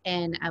thoughts.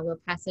 And I will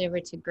pass it over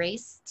to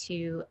Grace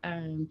to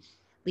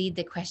lead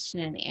the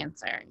question and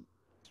answer.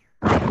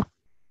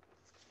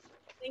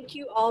 Thank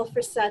you all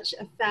for such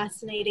a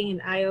fascinating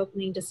and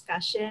eye-opening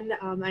discussion.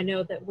 I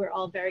know that we're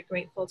all very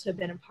grateful to have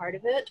been a part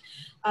of it.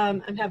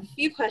 I have a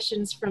few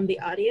questions from the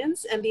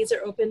audience, and these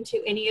are open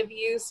to any of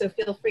you, so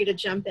feel free to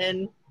jump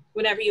in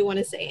whenever you want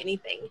to say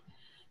anything.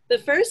 The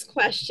first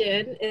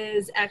question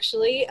is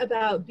actually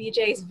about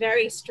BJ's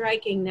very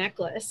striking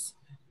necklace.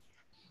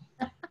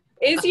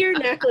 Is your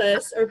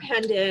necklace or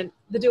pendant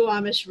the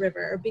Duwamish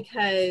River?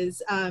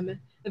 Because a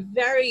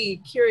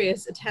very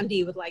curious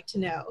attendee would like to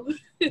know.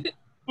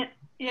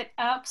 It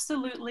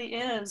absolutely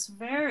is.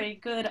 Very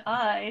good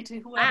eye to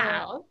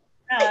whoever.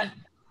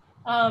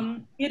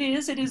 Wow. It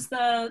is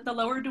the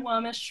lower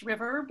Duwamish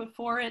River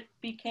before it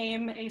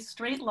became a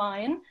straight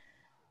line.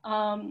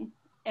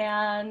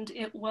 And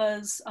it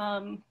was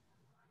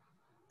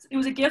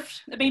a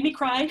gift that made me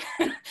cry.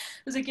 It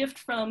was a gift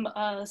from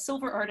a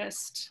silver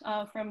artist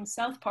from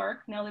South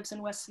Park, now lives in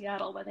West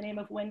Seattle, by the name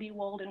of Wendy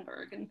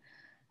Waldenberg. And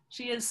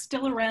she is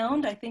still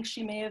around. I think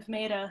she may have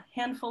made a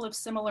handful of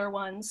similar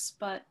ones,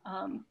 but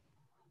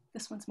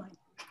this one's mine.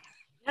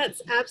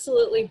 That's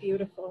absolutely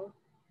beautiful.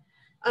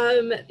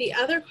 The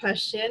other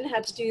question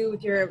had to do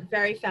with your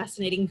very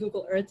fascinating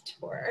Google Earth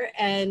tour,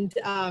 and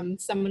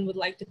someone would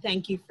like to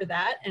thank you for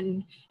that,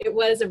 and it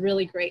was a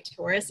really great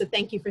tour, so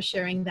thank you for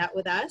sharing that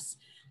with us.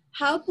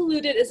 How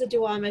polluted is a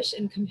Duwamish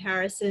in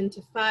comparison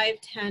to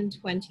 5, 10,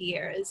 20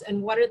 years,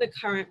 and what are the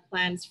current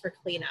plans for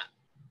cleanup?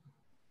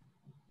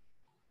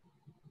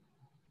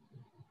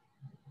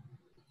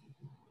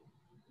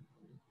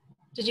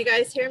 Did you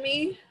guys hear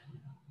me?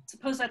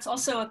 Suppose that's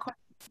also a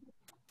question.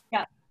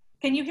 Yeah,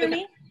 can you hear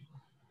me?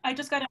 I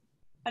just got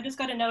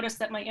a notice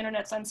that my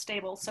internet's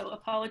unstable, so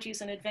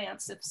apologies in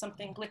advance if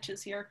something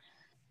glitches here.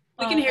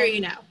 We can hear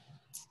you now.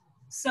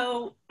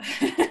 So,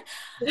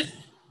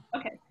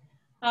 okay.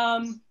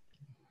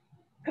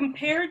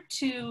 Compared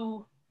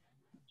to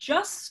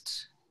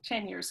just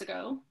 10 years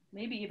ago,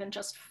 maybe even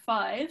just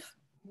 5,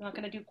 I'm not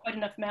going to do quite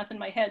enough math in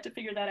my head to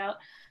figure that out.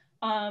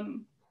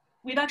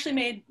 We've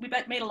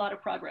made a lot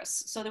of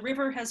progress. So the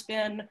river has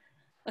been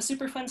a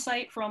Superfund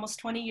site for almost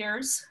 20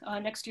 years.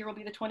 Next year will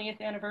be the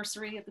 20th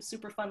anniversary of the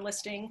Superfund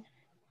listing.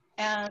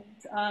 And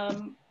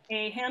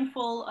a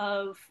handful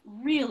of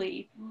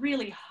really,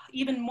 really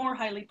even more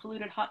highly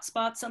polluted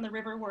hotspots on the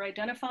river were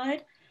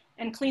identified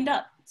and cleaned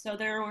up. So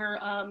there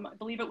were, I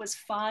believe it was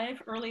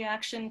 5 early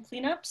action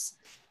cleanups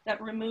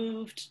that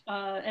removed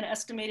an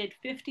estimated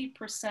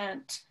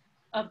 50%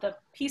 of the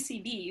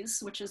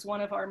PCBs, which is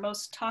one of our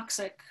most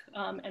toxic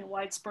and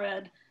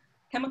widespread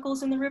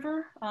chemicals in the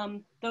river,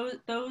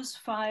 those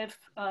 5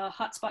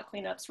 hotspot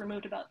cleanups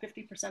removed about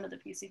 50% of the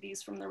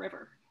PCBs from the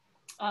river,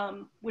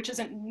 which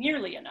isn't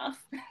nearly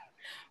enough,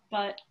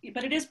 but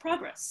it is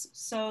progress.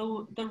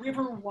 So the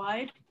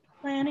river-wide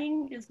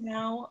planning is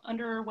now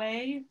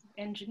underway,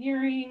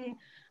 engineering,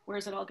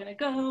 where's it all gonna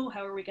go?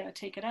 How are we gonna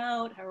take it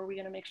out? How are we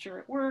gonna make sure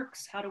it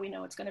works? How do we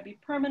know it's gonna be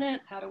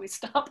permanent? How do we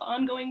stop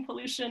ongoing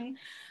pollution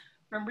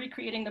from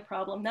recreating the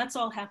problem? That's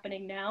all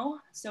happening now.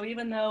 So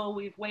even though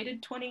we've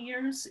waited 20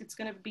 years, it's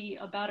gonna be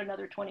about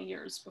another 20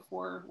 years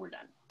before we're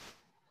done.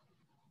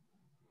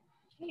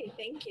 Okay,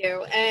 thank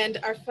you. And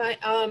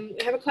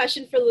we have a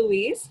question for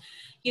Louise.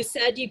 You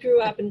said you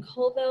grew up in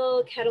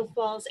Colville, Kettle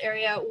Falls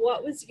area.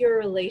 What was your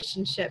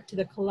relationship to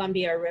the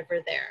Columbia River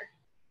there?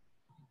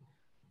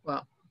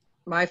 Well,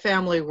 my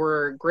family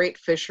were great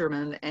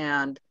fishermen,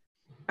 and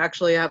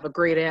actually I have a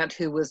great aunt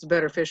who was a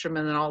better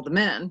fisherman than all the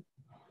men.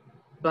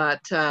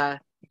 But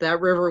that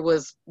river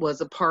was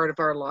a part of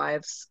our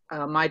lives.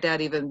 My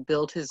dad even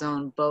built his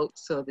own boat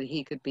so that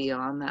he could be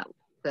on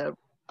the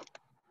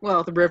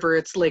river.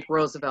 It's Lake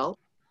Roosevelt.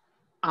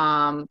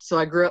 So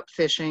I grew up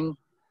fishing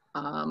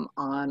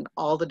on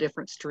all the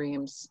different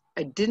streams.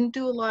 I didn't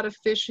do a lot of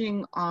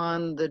fishing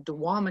on the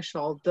Duwamish,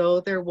 although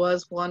there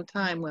was one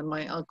time when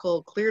my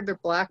uncle cleared the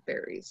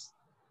blackberries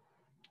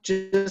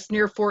just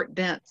near Fort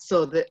Dent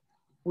so that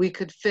we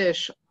could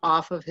fish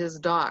off of his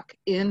dock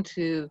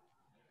into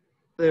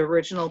the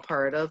original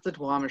part of the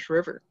Duwamish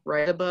River,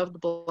 right above the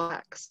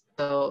Blacks.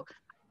 So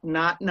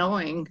not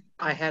knowing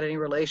I had any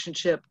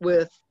relationship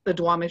with the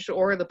Duwamish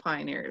or the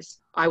pioneers,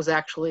 I was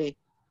actually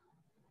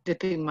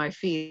dipping my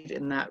feet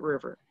in that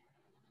river.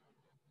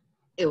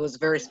 It was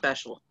very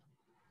special.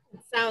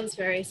 It sounds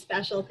very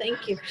special.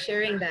 Thank you for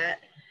sharing that.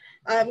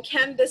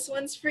 Ken, this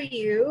one's for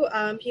you.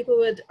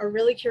 People are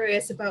really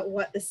curious about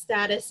what the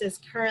status is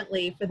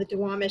currently for the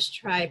Duwamish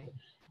tribe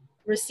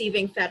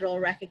receiving federal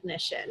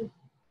recognition.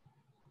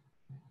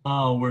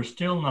 We're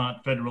still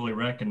not federally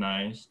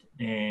recognized,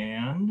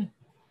 and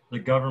the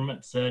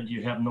government said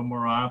you have no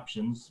more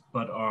options,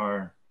 but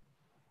our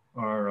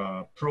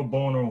pro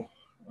bono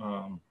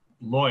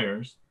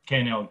lawyers,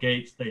 Ken L.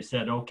 Gates, they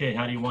said, okay,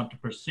 how do you want to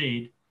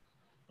proceed?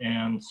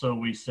 And so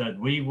we said,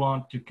 we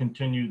want to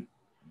continue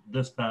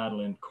this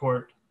battle in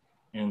court.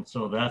 And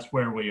so that's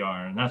where we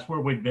are. And that's where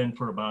we've been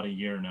for about a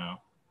year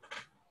now.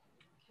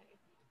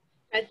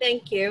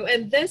 Thank you.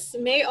 And this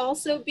may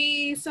also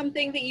be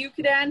something that you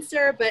could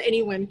answer, but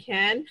anyone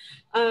can.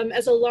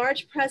 As a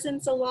large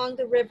presence along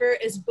the river,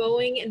 is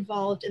Boeing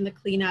involved in the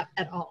cleanup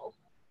at all?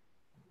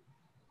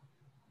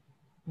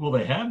 Well,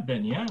 they have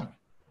been, yeah.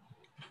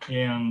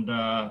 And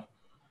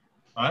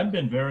I've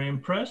been very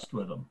impressed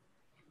with them.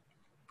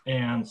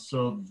 And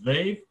so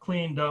they've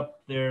cleaned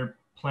up their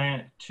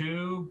plant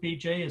 2,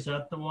 BJ, is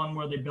that the one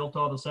where they built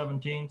all the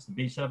 17s, the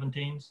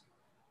B-17s?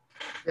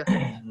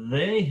 Yeah.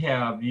 They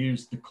have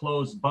used the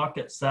closed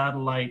bucket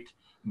satellite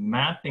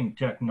mapping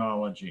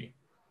technology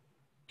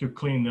to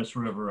clean this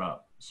river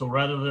up. So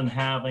rather than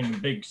having a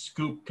big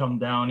scoop come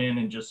down in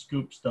and just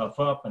scoop stuff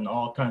up and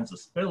all kinds of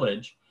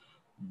spillage,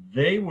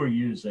 they were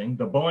using,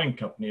 the Boeing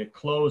company, a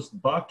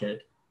closed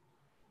bucket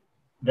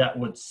that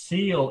would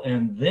seal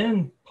and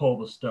then pull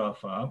the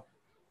stuff up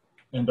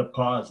and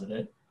deposit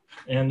it.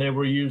 And they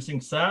were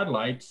using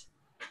satellites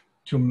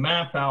to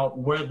map out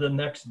where the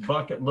next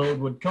bucket load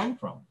would come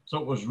from. So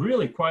it was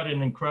really quite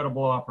an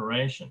incredible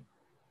operation.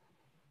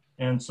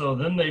 And so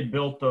then they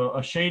built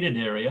a shaded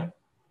area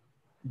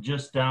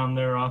just down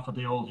there off of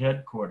the old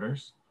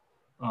headquarters,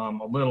 a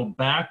little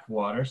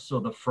backwater so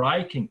the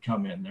fry can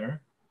come in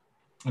there.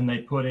 And they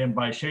put in,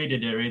 by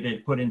shaded area, they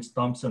put in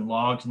stumps and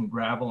logs and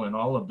gravel and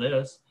all of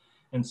this.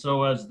 And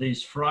so as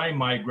these fry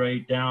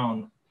migrate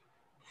down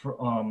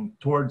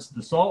towards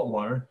the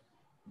saltwater,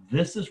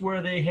 this is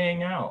where they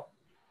hang out,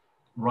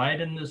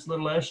 right in this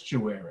little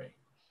estuary.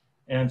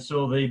 And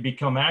so they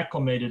become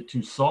acclimated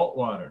to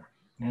saltwater.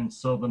 And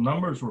so the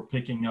numbers were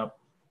picking up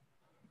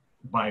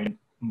by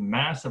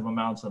massive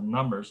amounts of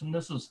numbers. And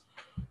this is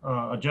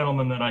a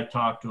gentleman that I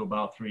talked to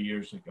about 3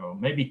 years ago,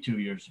 maybe 2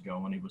 years ago,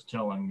 when he was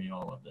telling me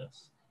all of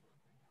this.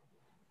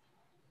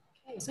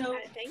 Okay, so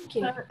thank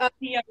you.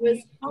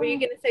 Were you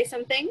going to say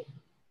something?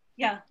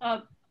 Yeah,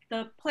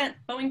 the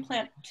Boeing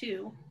Plant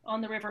 2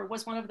 on the river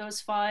was one of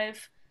those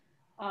 5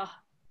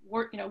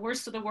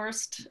 worst of the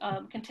worst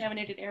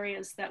contaminated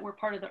areas that were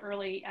part of the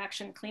early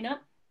action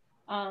cleanup.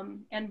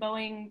 And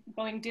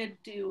Boeing did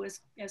do,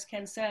 as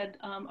Ken said,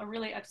 a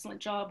really excellent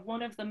job.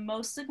 One of the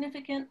most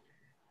significant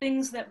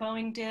things that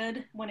Boeing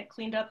did when it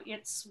cleaned up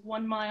its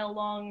 1 mile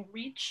long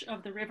reach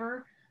of the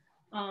river,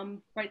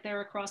 right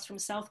there across from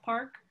South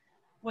Park,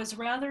 was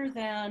rather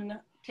than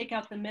take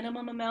out the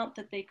minimum amount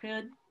that they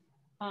could,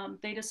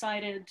 they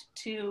decided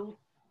to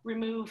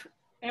remove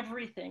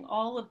everything,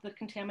 all of the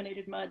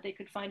contaminated mud they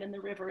could find in the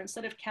river.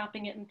 Instead of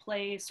capping it in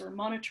place or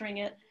monitoring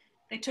it,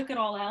 they took it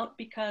all out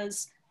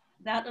because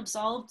that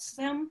absolves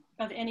them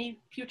of any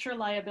future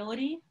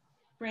liability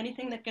for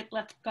anything that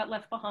got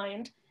left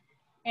behind.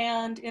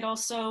 And it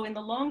also, in the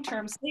long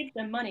term, saved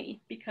them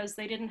money because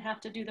they didn't have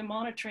to do the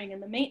monitoring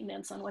and the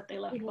maintenance on what they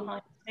left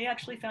behind. They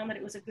actually found that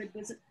it was a good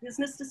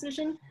business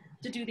decision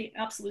to do the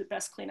absolute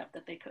best cleanup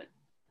that they could.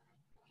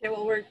 Okay,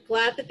 well, we're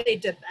glad that they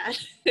did that.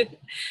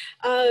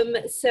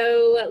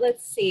 So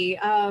let's see.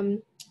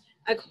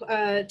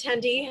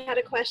 Attendee had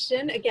a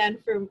question, again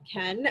from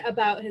Ken,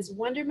 about his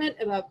wonderment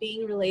about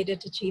being related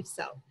to Chief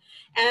Sealth.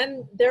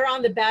 And they're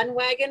on the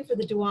bandwagon for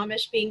the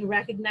Duwamish being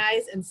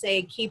recognized and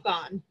say, keep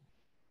on.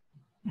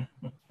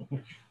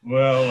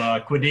 Well,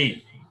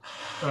 Quidid.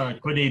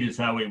 Quidid is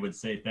how we would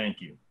say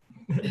thank you.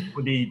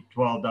 Quidid,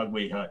 Twal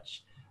Dugwe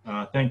Hutch.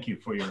 Thank you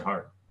for your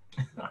heart.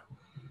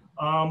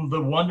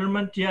 The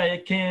wonderment, yeah,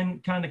 it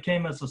kind of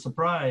came as a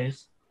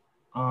surprise.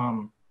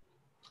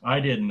 I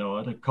didn't know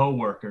it. A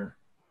coworker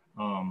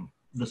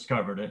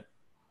discovered it.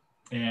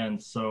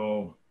 And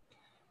so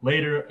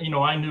later, you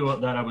know, I knew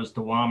that I was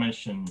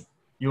Duwamish, and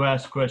you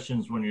ask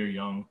questions when you're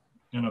young.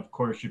 And of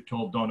course, you're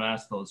told don't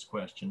ask those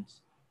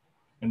questions.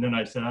 And then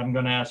I said, I'm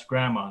going to ask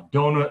Grandma.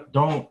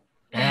 Don't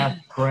ask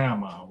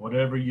Grandma,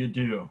 whatever you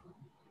do.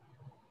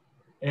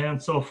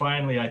 And so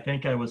finally, I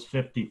think I was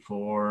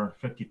 54,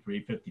 53,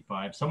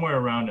 55, somewhere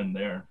around in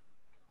there.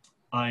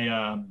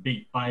 I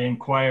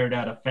inquired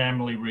at a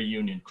family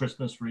reunion,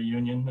 Christmas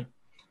reunion.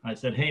 I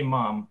said, hey,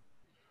 Mom,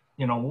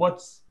 you know,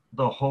 what's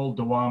the whole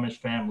Duwamish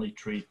family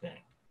tree thing?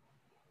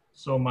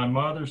 So my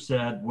mother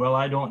said, well,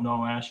 I don't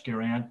know, ask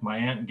your aunt. My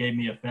aunt gave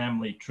me a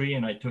family tree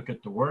and I took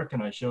it to work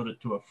and I showed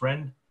it to a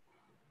friend.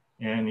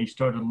 And he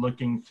started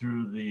looking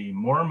through the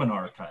Mormon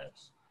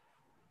archives.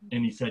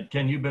 And he said,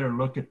 Ken, you better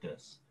look at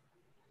this.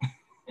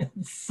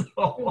 And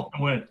so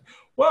I went,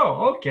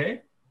 whoa,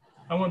 okay.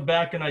 I went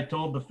back and I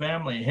told the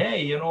family,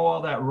 hey, you know,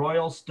 all that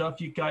royal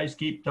stuff you guys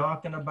keep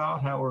talking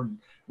about, how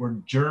we're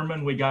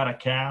German, we got a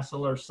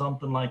castle or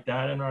something like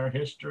that in our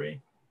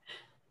history.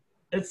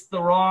 It's the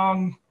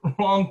wrong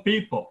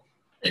people.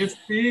 It's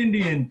the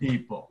Indian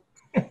people.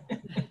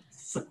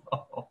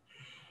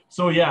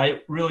 So yeah,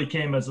 it really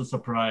came as a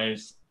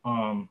surprise.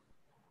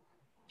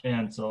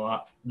 And so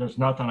there's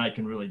nothing I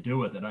can really do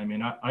with it. I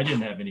mean, I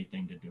didn't have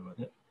anything to do with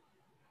it.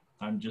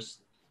 I'm just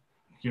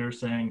here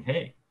saying,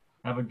 hey,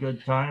 have a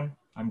good time.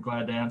 I'm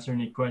glad to answer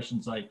any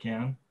questions I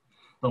can.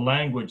 The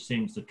language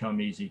seems to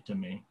come easy to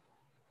me.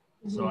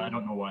 So I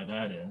don't know why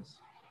that is.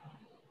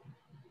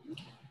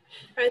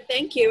 All right,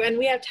 thank you. And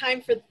we have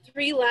time for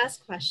 3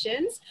 last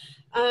questions.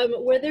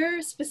 Were there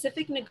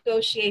specific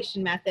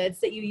negotiation methods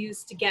that you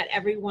used to get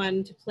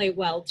everyone to play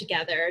well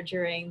together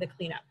during the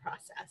cleanup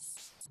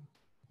process?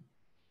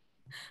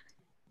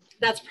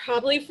 That's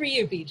probably for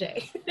you,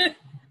 BJ.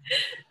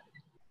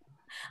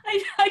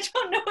 I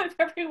don't know if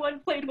everyone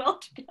played well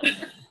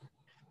together.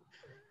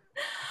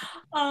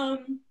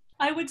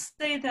 I would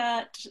say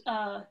that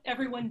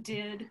everyone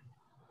did,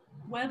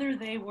 whether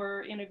they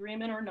were in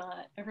agreement or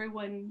not,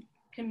 everyone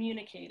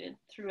communicated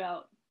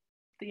throughout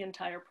the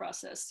entire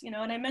process. You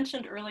know, and I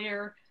mentioned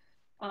earlier,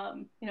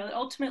 you know,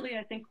 ultimately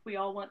I think we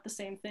all want the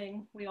same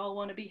thing. We all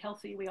want to be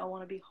healthy. We all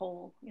want to be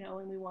whole, you know,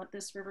 and we want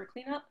this river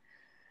cleanup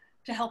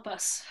to help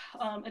us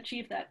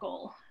achieve that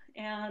goal.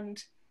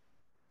 And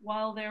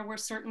while there were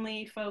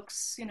certainly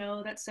folks, you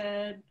know, that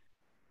said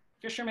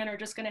fishermen are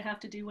just going to have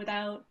to do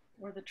without,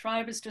 or the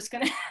tribe is just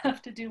going to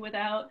have to do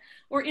without,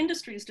 or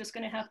industry is just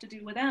going to have to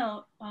do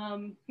without,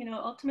 you know,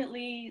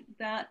 ultimately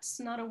that's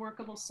not a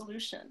workable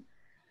solution.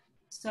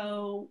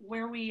 So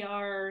where we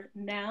are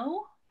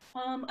now,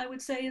 I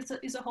would say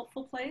is a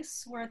hopeful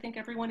place where I think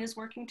everyone is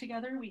working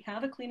together. We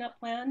have a cleanup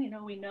plan, you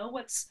know, we know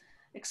what's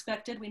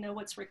expected, we know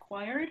what's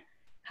required.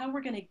 How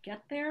we're going to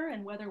get there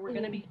and whether we're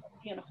going to be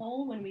healthy and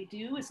whole when we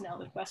do is now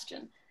the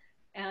question.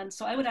 And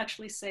so I would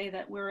actually say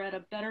that we're at a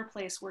better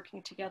place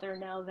working together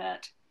now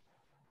that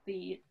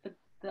the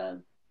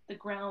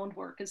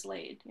groundwork is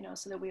laid, you know,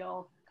 so that we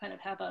all kind of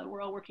have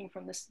we're all working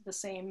from the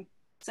same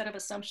set of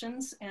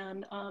assumptions.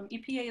 And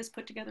EPA has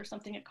put together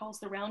something it calls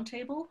the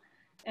roundtable,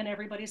 and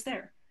everybody's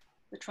there.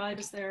 The tribe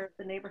is there,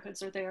 the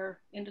neighborhoods are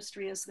there,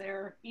 industry is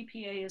there,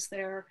 EPA is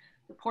there,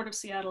 the Port of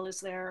Seattle is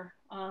there,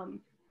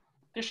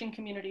 fishing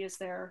community is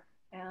there,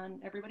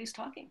 and everybody's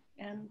talking,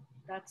 and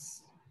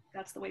that's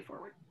the way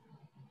forward.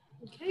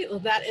 Okay, well,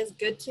 that is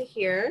good to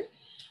hear.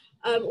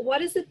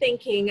 What is the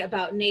thinking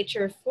about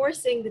nature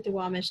forcing the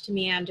Duwamish to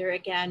meander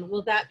again?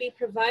 Will that be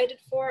provided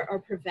for or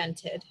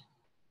prevented?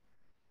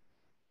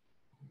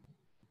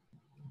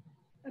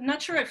 I'm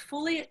not sure I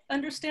fully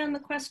understand the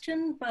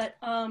question, but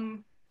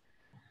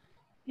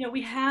you know,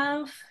 we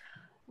have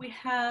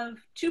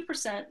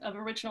 2% of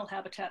original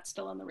habitat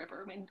still on the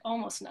river. I mean,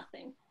 almost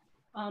nothing.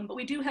 But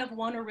we do have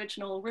one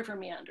original river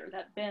meander,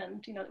 that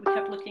bend, you know, that we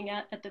kept looking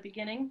at the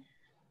beginning.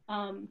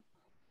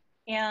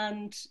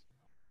 And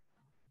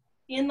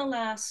in the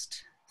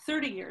last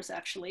 30 years,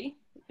 actually,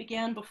 it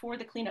began before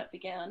the cleanup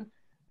began,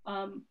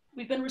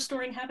 we've been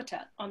restoring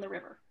habitat on the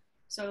river.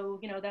 So,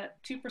 you know,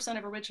 that 2%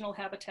 of original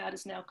habitat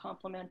is now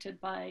complemented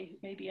by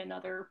maybe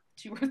another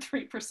 2 or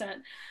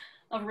 3%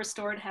 of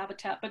restored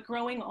habitat, but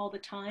growing all the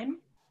time.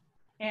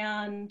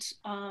 And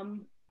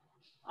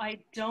I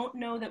don't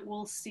know that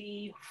we'll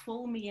see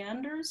full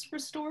meanders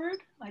restored.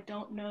 I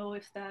don't know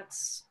if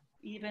that's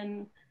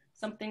even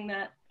something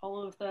that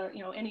all of the,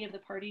 any of the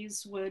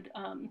parties would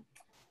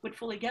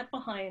fully get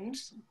behind,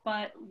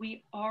 but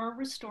we are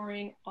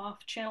restoring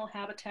off-channel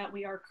habitat.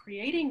 We are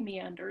creating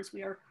meanders.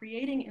 We are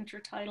creating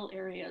intertidal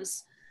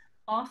areas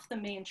off the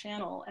main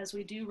channel as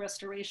we do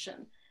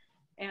restoration.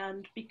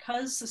 And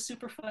because the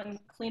Superfund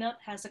cleanup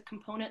has a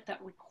component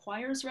that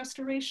requires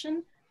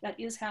restoration, that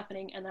is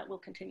happening and that will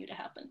continue to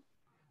happen.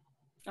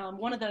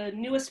 One of the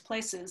newest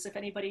places, if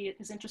anybody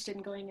is interested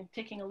in going and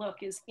taking a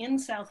look, is in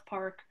South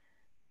Park,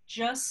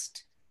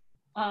 just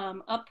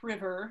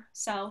upriver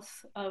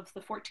south of the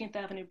 14th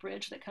Avenue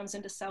Bridge that comes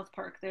into South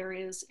Park. There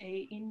is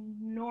an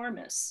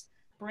enormous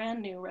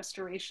brand new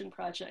restoration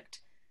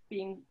project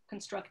being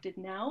constructed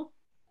now,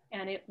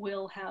 and it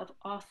will have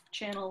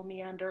off-channel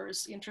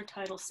meanders,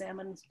 intertidal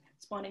salmon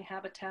spawning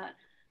habitat,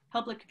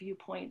 public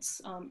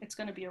viewpoints. It's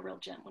going to be a real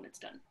gem when it's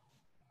done.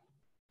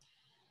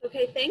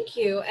 Okay, thank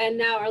you. And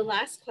now our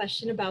last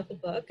question about the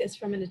book is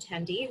from an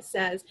attendee. It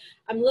says,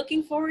 I'm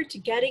looking forward to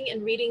getting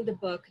and reading the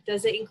book.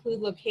 Does it include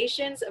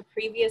locations of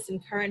previous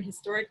and current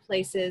historic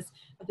places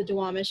of the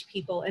Duwamish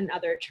people and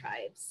other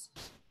tribes?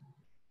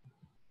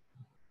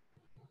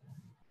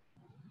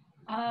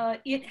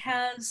 It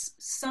has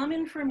some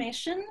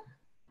information.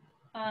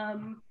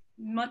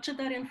 Much of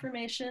that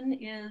information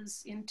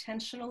is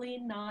intentionally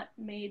not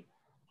made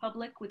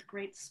public with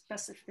great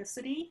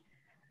specificity.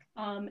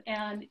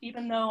 And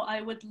even though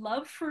I would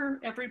love for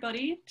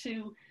everybody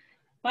to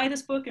buy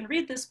this book and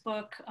read this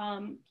book,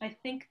 I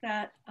think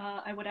that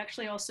I would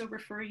actually also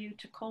refer you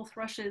to Cole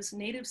Thrush's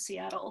Native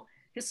Seattle,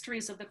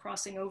 Histories of the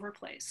Crossing Over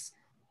Place,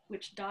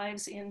 which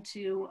dives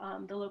into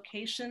the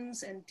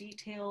locations and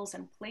details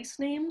and place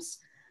names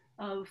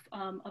of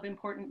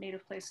important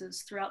Native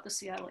places throughout the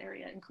Seattle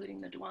area, including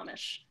the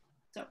Duwamish.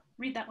 So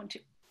read that one too.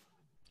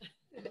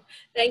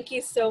 Thank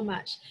you so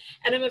much.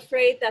 And I'm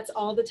afraid that's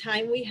all the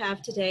time we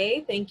have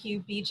today. Thank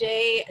you,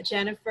 BJ,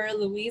 Jennifer,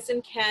 Louise,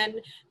 and Ken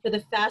for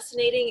the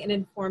fascinating and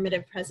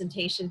informative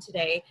presentation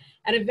today.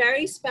 And a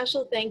very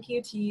special thank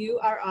you to you,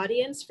 our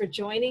audience, for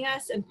joining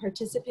us and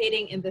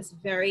participating in this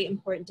very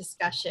important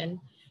discussion.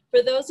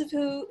 For those of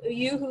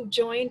you who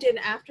joined in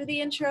after the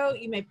intro,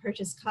 you may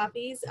purchase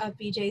copies of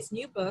BJ's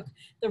new book,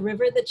 The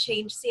River That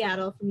Changed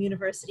Seattle, from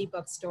University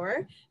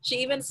Bookstore.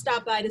 She even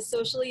stopped by to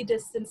socially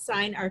distance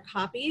sign our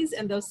copies,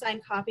 and those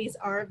signed copies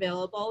are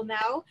available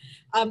now.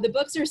 The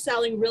books are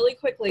selling really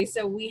quickly,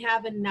 so we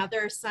have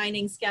another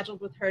signing scheduled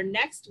with her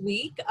next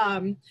week.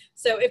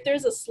 So if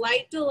there's a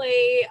slight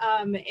delay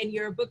in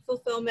your book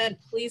fulfillment,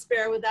 please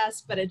bear with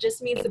us, but it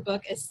just means the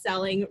book is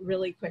selling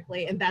really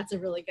quickly, and that's a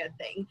really good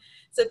thing.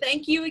 So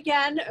thank you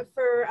again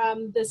for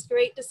this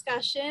great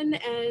discussion,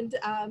 and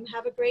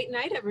have a great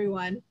night,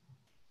 everyone.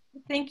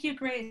 Thank you,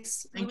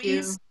 Grace. Thank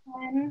Louise, you.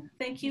 Ken,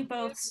 thank you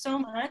both so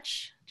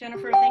much.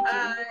 Jennifer, thank you.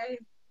 Bye.